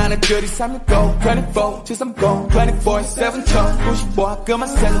니었던 나는 그리 365 24 730 24/7 1095 그만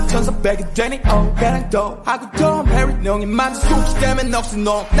생각 1400이 되니 배낭도 하고 톰 해리 명이 만든 숙지 때문에 없은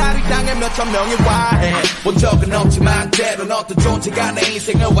놈 나를 향해 몇천 명이 와해 본 적은 없지만 때론 어떤 존재가 내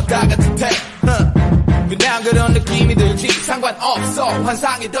인생을 왔다 갔을 때 그냥 그런 느낌이 들지 상관없어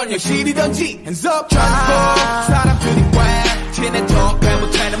환상이던 현실이던지 Hands up transport 사람들이 왜 친해져 왜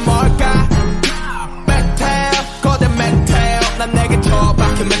못하는 뭘까 메테일 거대 메테일 난 내게 더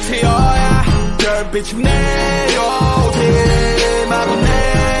박힌 메테오야 별빛이 내려오지 마구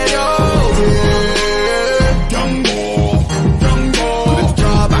내려오지 경고 그래도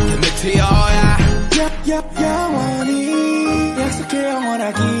더 박힌 메테오야 영원히 약속해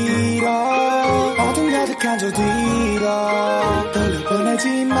영원하기로 가득한 저 뒤로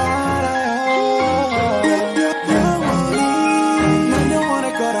돌려보내지 말아요 영원히 난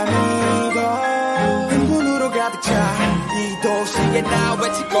영원할 거라 믿어 흥분으로 가득 차 이 도시에 나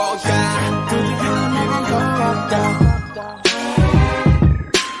외치고 야 드디어 내가 것 같다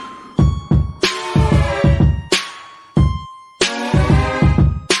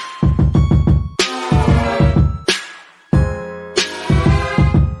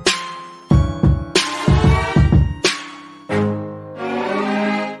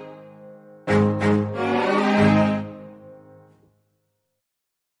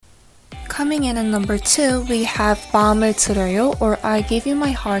Coming in at number 2, we have 마음을 들어요 or I Give You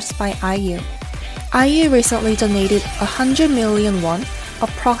My Heart by IU. IU recently donated 100 million won,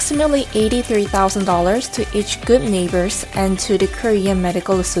 approximately $83,000 to each Good Neighbors and to the Korean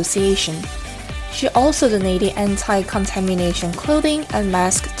Medical Association. She also donated anti-contamination clothing and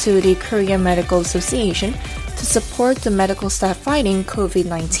masks to the Korean Medical Association to support the medical staff fighting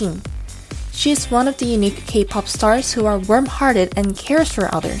COVID-19. She is one of the unique K-pop stars who are warm-hearted and cares for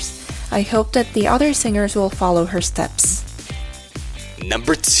others. I hope that the other singers will follow her steps.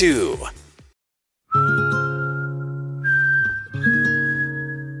 Number 2.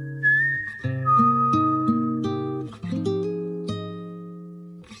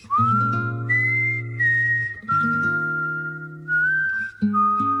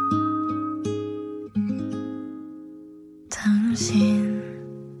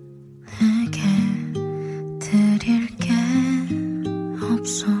 당신에게 드릴 게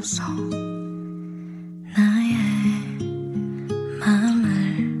없어서 나의 마음을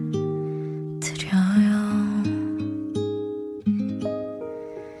드려요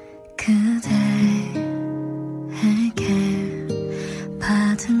그대에게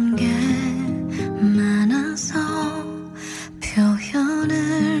받은 게 많아서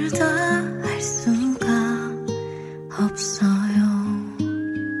표현을 다 할 수가 없어요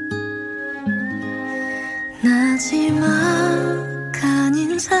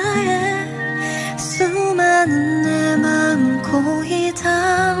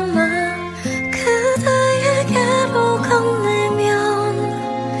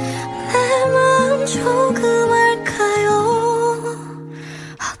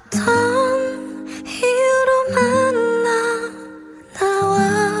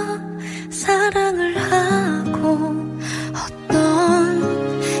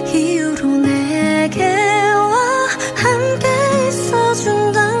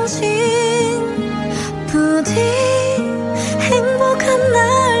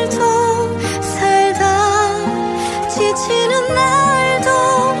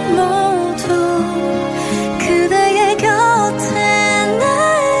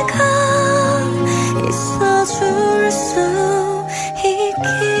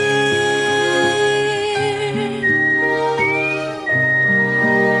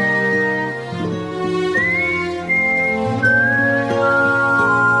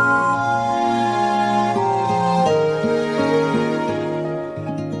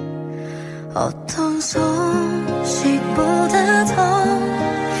어떤 소식보다 더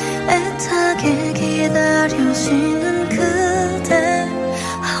애타게 기다려지는 그대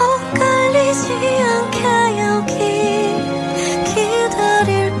헛갈리지 않게 여기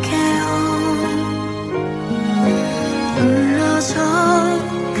기다릴게요. 눌러져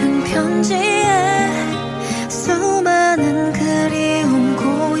큰 편지에 수많은 그리움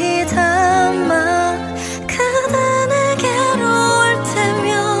고이 담아 그대 내게로 올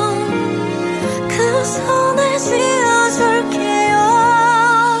테면 그 손을 쥐어줄게요.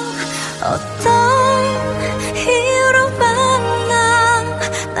 어떤 이유로 만나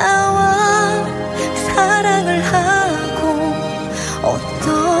나와 사랑을 하고 어떤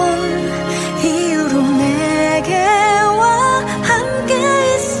이유로 내게와 함께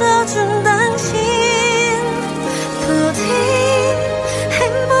있어준 당신 부디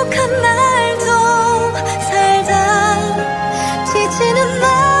행복한 날도 살다 지치는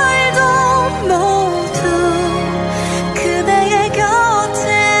날도 모두 그대의 곁에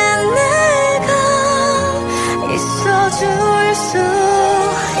내가 있어줄 수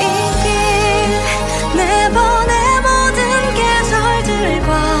있길 매번의 모든 계절들과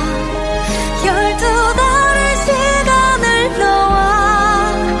 12달의 시간을 너와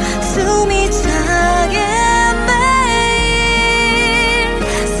숨이 차게 매일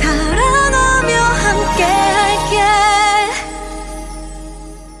사랑하며 함께 할게.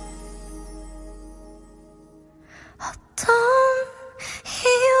 어떤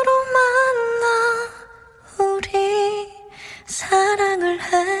이유로 만나 우리 사랑을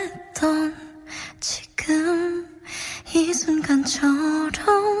했던 지금 이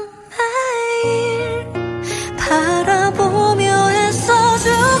순간처럼 매일 바라보며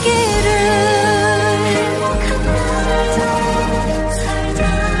애써주기를 행복한 날도 살다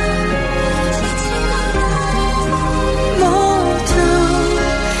지치는 날도 모두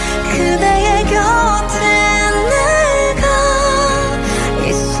그대의 곁에 내가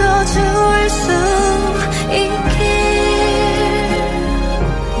있어줄 수 있길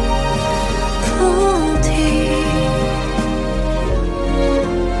부디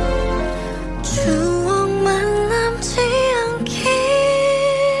추억만 남지 않길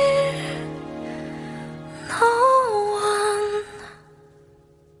너와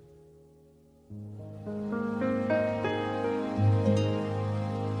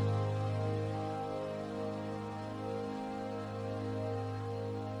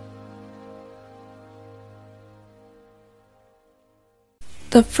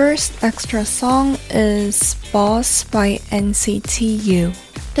The first extra song is Boss by NCT U.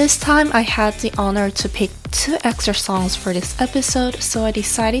 This time I had the honor to pick 2 extra songs for this episode, so I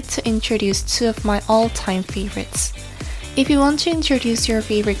decided to introduce 2 of my all-time favorites. If you want to introduce your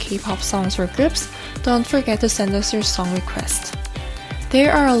favorite K-pop songs or groups, don't forget to send us your song request.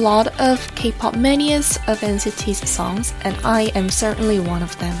 There are a lot of K-pop manias of NCT's songs, and I am certainly one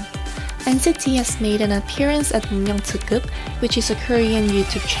of them. NCT has made an appearance at 문명특급, which is a Korean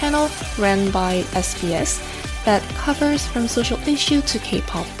YouTube channel run by SBS that covers from social issue to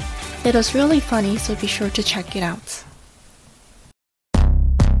K-pop. It was really funny, so be sure to check it out.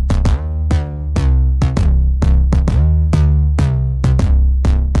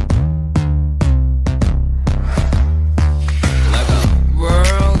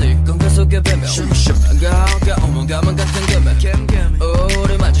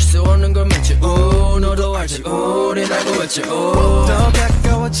 더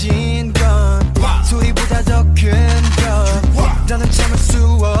가까워진 건 소리보다 더 큰 것 나는 참을 수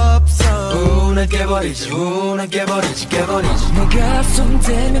없어 깨버리지 내가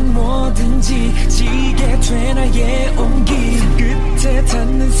손대면 뭐든지 지게 돼 나의 온기 끝에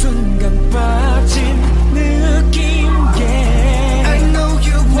닿는 순간 빠진 느낌 yeah. I know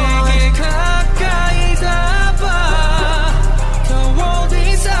you want 내게 가까이 다봐 더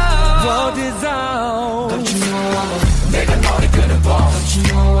어디서 Don't you know I'm 내가 너를 끄는 boss Don't you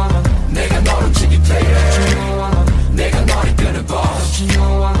know I'm 내가 너를 지기 player Don't you know I'm 내가 너를 끄는 boss Don't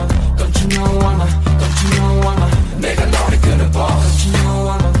you know I'm Don't you know I'm 내가 너를 끄는 boss Don't you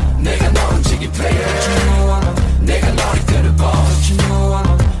know I'm 내가 너를 지기 player Don't you know I'm 내가 너를 끄는 boss Don't you know I'm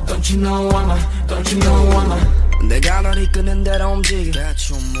Don't you know I'm Don't you know I'm 내가 널 이끄는 대로 움직여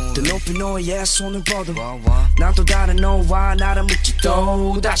더 높이 너의 손을 뻗어 난 또 다른 너와 나를 묶지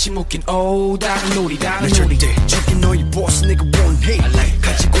또 다시 묶인 다른 우리 저기 너의 boss 내가 원해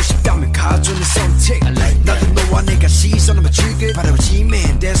가지고 싶다면 가져 내 선택 나도 너와 내가 시선을 맞추길 바라보지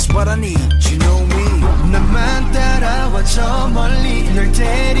man That's what I need You know me 나만 따라와 저 멀리 널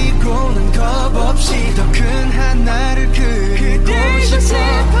데리고는 겁 없이 더 큰 하나를 그리고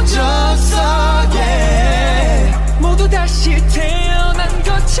싶어졌어 yeah 모두 다시 태어난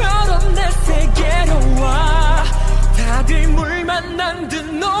것처럼 내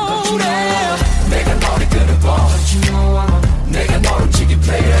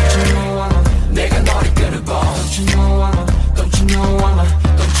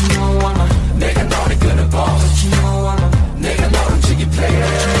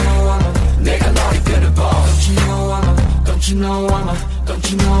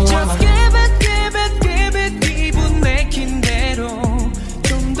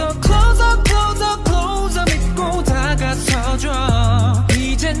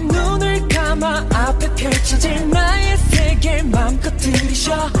이제 나의 세계를 맘껏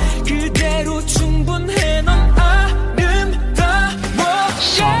들이셔 그대로 충분해 넌 아름다워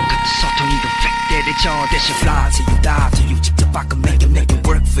손끝 소통이고 팩대를 저 대신 fly till you die till you 직접 바꿔 make it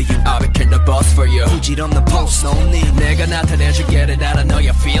work for you I'll be the boss for you 부질없는 post no need 내가 나타내줄게 that I know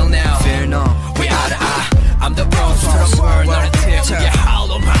you feel now Fear no We are the I'm the bros to the world 너를 태우게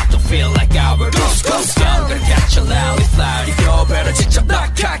hollow mouth to feel like our ghost I'm gonna catch you loud it's loud 이거 better 직접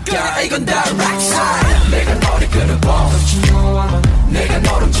낙하가 이건 다 rock side 내가 너를 끌어봐 Don't you know I'm a 내가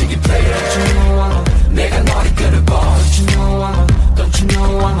너를 움직인 player Don't you know I'm a 내가 너를 끌어봐 Don't you know I'm a Don't you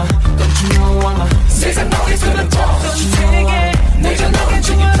know I'm a Don't you know I'm a 내가 너를 끌어봐 Don't you know I'm a 내가 너를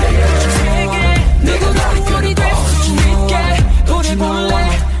움직인 player 내가 너를 끌어봐 Don't you know I'm a Don't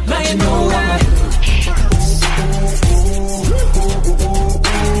you know I'm a Don't you know I'm a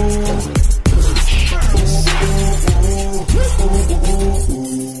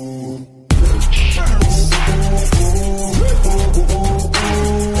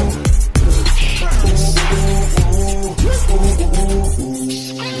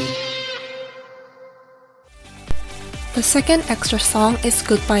The second extra song is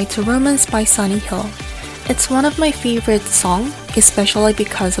Goodbye to Romance by Sunny Hill. It's one of my favorite songs, especially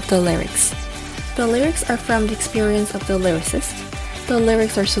because of the lyrics. The lyrics are from the experience of the lyricist. The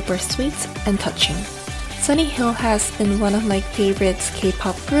lyrics are super sweet and touching. Sunny Hill has been one of my favorite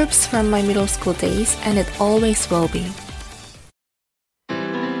K-pop groups from my middle school days, and it always will be.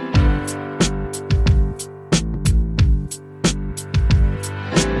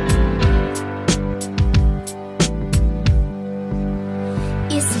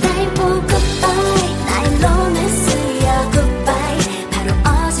 It's time for goodbye 나의 로맨스야 goodbye 바로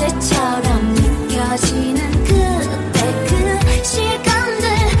어제처럼 느껴지는 그때 그 시간들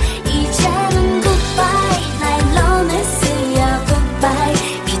이제는 goodbye 나의 로맨스야 goodbye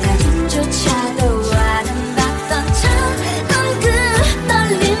기다림조차도 아름답던 참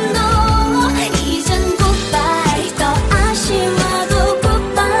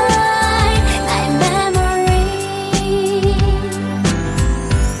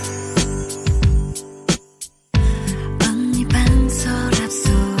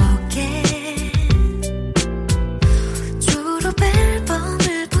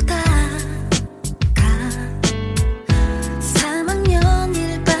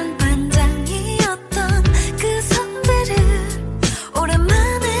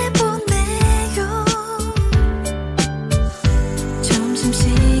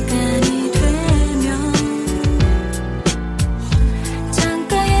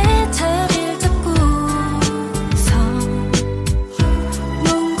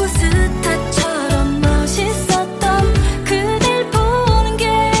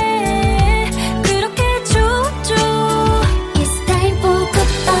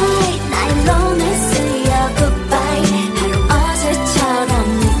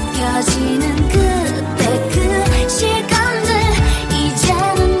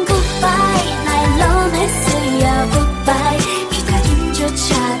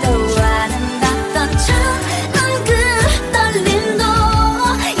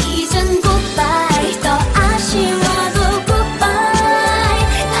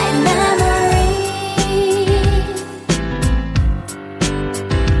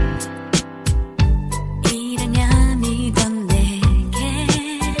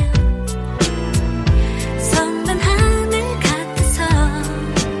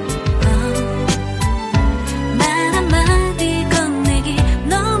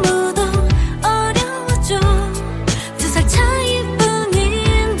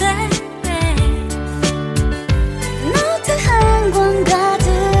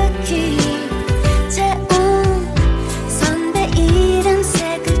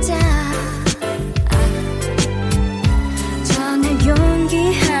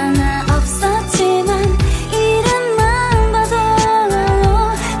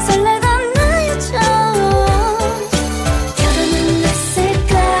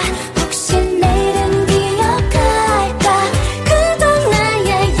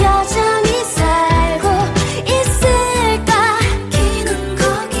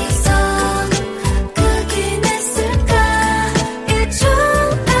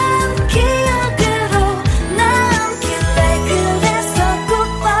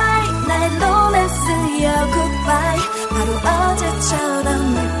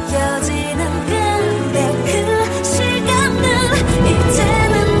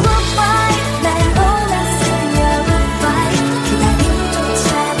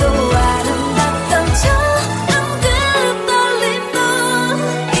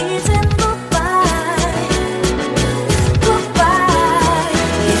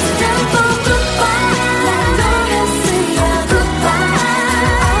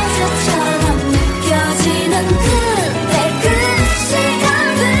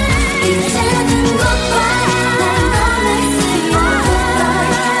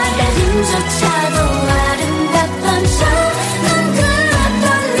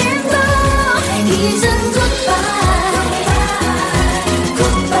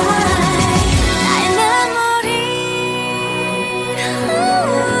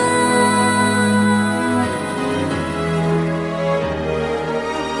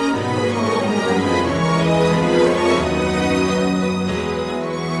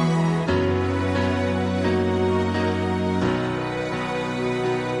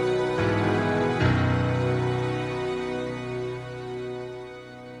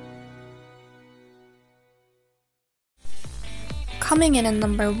Coming in at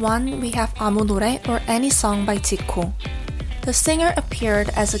number 1, we have 아무 노래 or Any Song by Zico. The singer appeared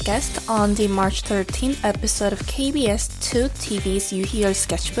as a guest on the March 13th episode of KBS 2 TV's 유희열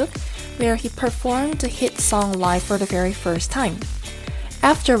Sketchbook, where he performed the hit song live for the very first time.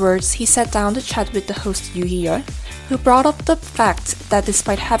 Afterwards, he sat down to chat with the host 유희열, who brought up the fact that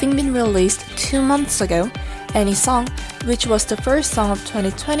despite having been released 2 months ago, Any Song, which was the first song of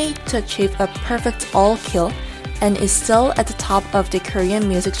 2020 to achieve a perfect all-kill, and is still at the top of the Korean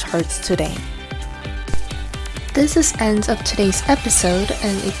music charts today. This is end of today's episode,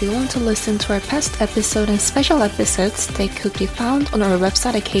 and if you want to listen to our past episode and special episodes, they could be found on our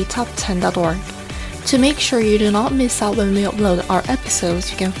website at ktop10.org. To make sure you do not miss out when we upload our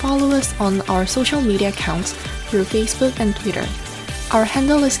episodes, you can follow us on our social media accounts through Facebook and Twitter. Our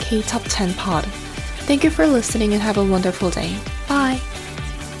handle is ktop10pod. Thank you for listening and have a wonderful day. Bye!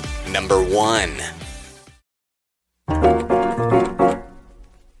 Number 1.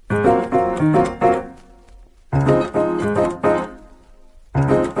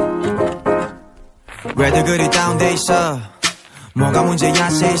 왜들 그리 다운돼 있어 뭐가 문제야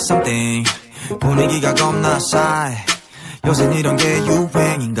say something 분위기가 겁나 싸해 요샌 이런 게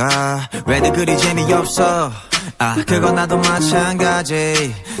유행인가 왜들 그리 재미없어 그건 나도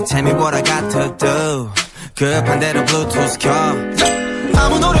마찬가지 Tell me what I got to do 급한 대로 블루투스 켜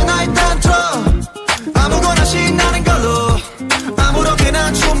아무 노래나 일단 틀어 아무거나 신나는 걸로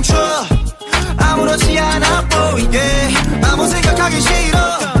아무렇게나 춤춰 아무렇지 않아 보이게 아무 생각하기 싫어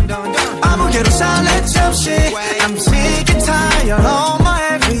아무개로 살래 잠시 I'm sick and tired of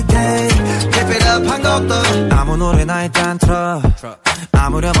my everyday Keep it up 한 것도 아무 노래나 일단 틀어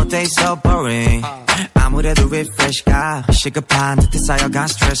아무렴 어때 so boring 아무래도 refresh가 시급한 듯해 쌓여간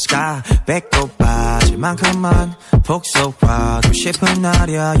스트레스가 배꼽 빠질 만큼만 복속하고 싶은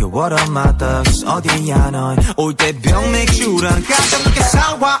날이야 You're one of my thugs 어디야 넌 올 때 병맥주랑 깜짝 놀게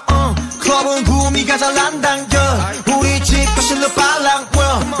사와 클럽은 구미가 잘 안 당겨 우리 집 거실로 빨랑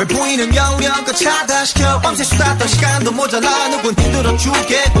왜 보이는 영역껏 차단시켜 밤새 수다 떨 시간도 모자라 누군 힘들어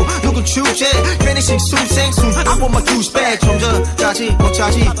죽겠고 누군 축제 괜히 싱숭생숭 I want my douche back 좀 전까지 못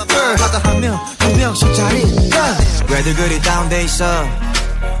차지 하다 한 명 두 명씩 자리 왜들 그리 다운돼 있어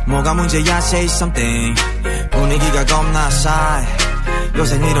뭐가 문제야 say something 분위기가 겁나 싸해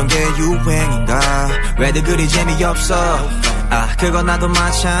요샌 이런 게 유행인가 왜들 그리 재미없어 그건 나도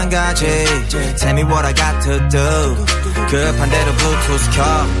마찬가지 Tell me what I got to do 급한 대로 블루투스 켜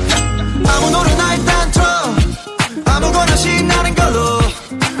아무 노래나 일단 틀어 아무거나 신나는 걸로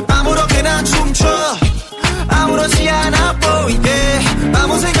아무렇게나 춤춰 아무렇지 않아 보이게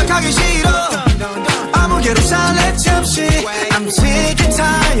아무 생각하기 싫어 아무개로 살래 잠시 I'm sick and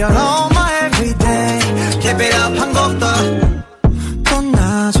tired of my everyday Keep it up 한 곡도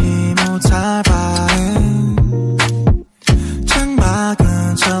떠나지 못할 바엔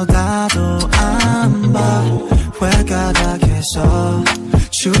창밖은 쳐다도 안 봐 회가닥에서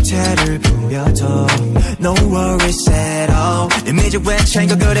주태를 부려도 No worries at all 이미지 왜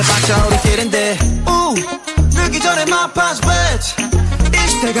챙겨 그래봤자 우리끼린데 늦기 전에 my past wet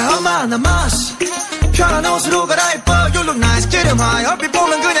 20대가 얼마 남았어 편한 옷으로 갈아입어 You look nice get em high 얼핏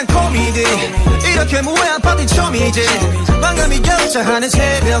보면 그냥 코미디 이렇게 무해한 파티 처음이지 망감이 결자하는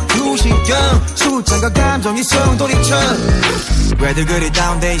새벽 2시경 술잔과 감정이 성돌이쳐 왜들 그리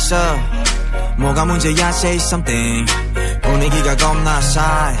다운돼 있어 뭐가 문제야 say something 분위기가 겁나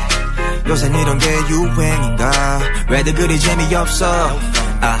싸해 요샌 이런 게 유행인가 왜들 그리 재미없어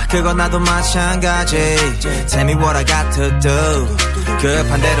그건 나도 마찬가지 Tell me what I got to do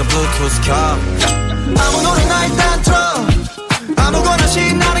급한 대로 블루투스 켜 아무 노래나 일단 틀어 아무거나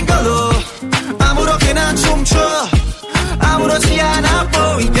신나는 걸로 아무렇게나 춤춰 아무렇지 않아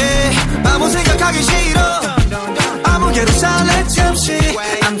보이게 아무 생각하기 싫어 아무개로 살래 잠시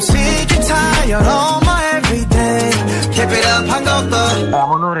I'm sick and tired of my everyday Keep it up 한 곡도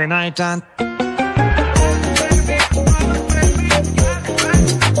아무 노래나 일단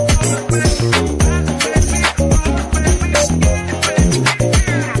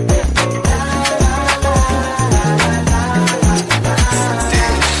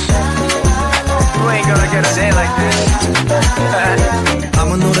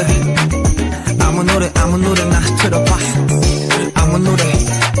아무 노래나 틀어봐 아무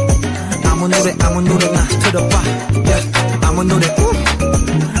노래나 틀어봐 yeah. 아무 노래나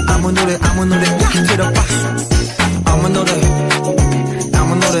틀어봐 아무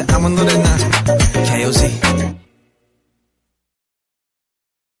노래나 KOZ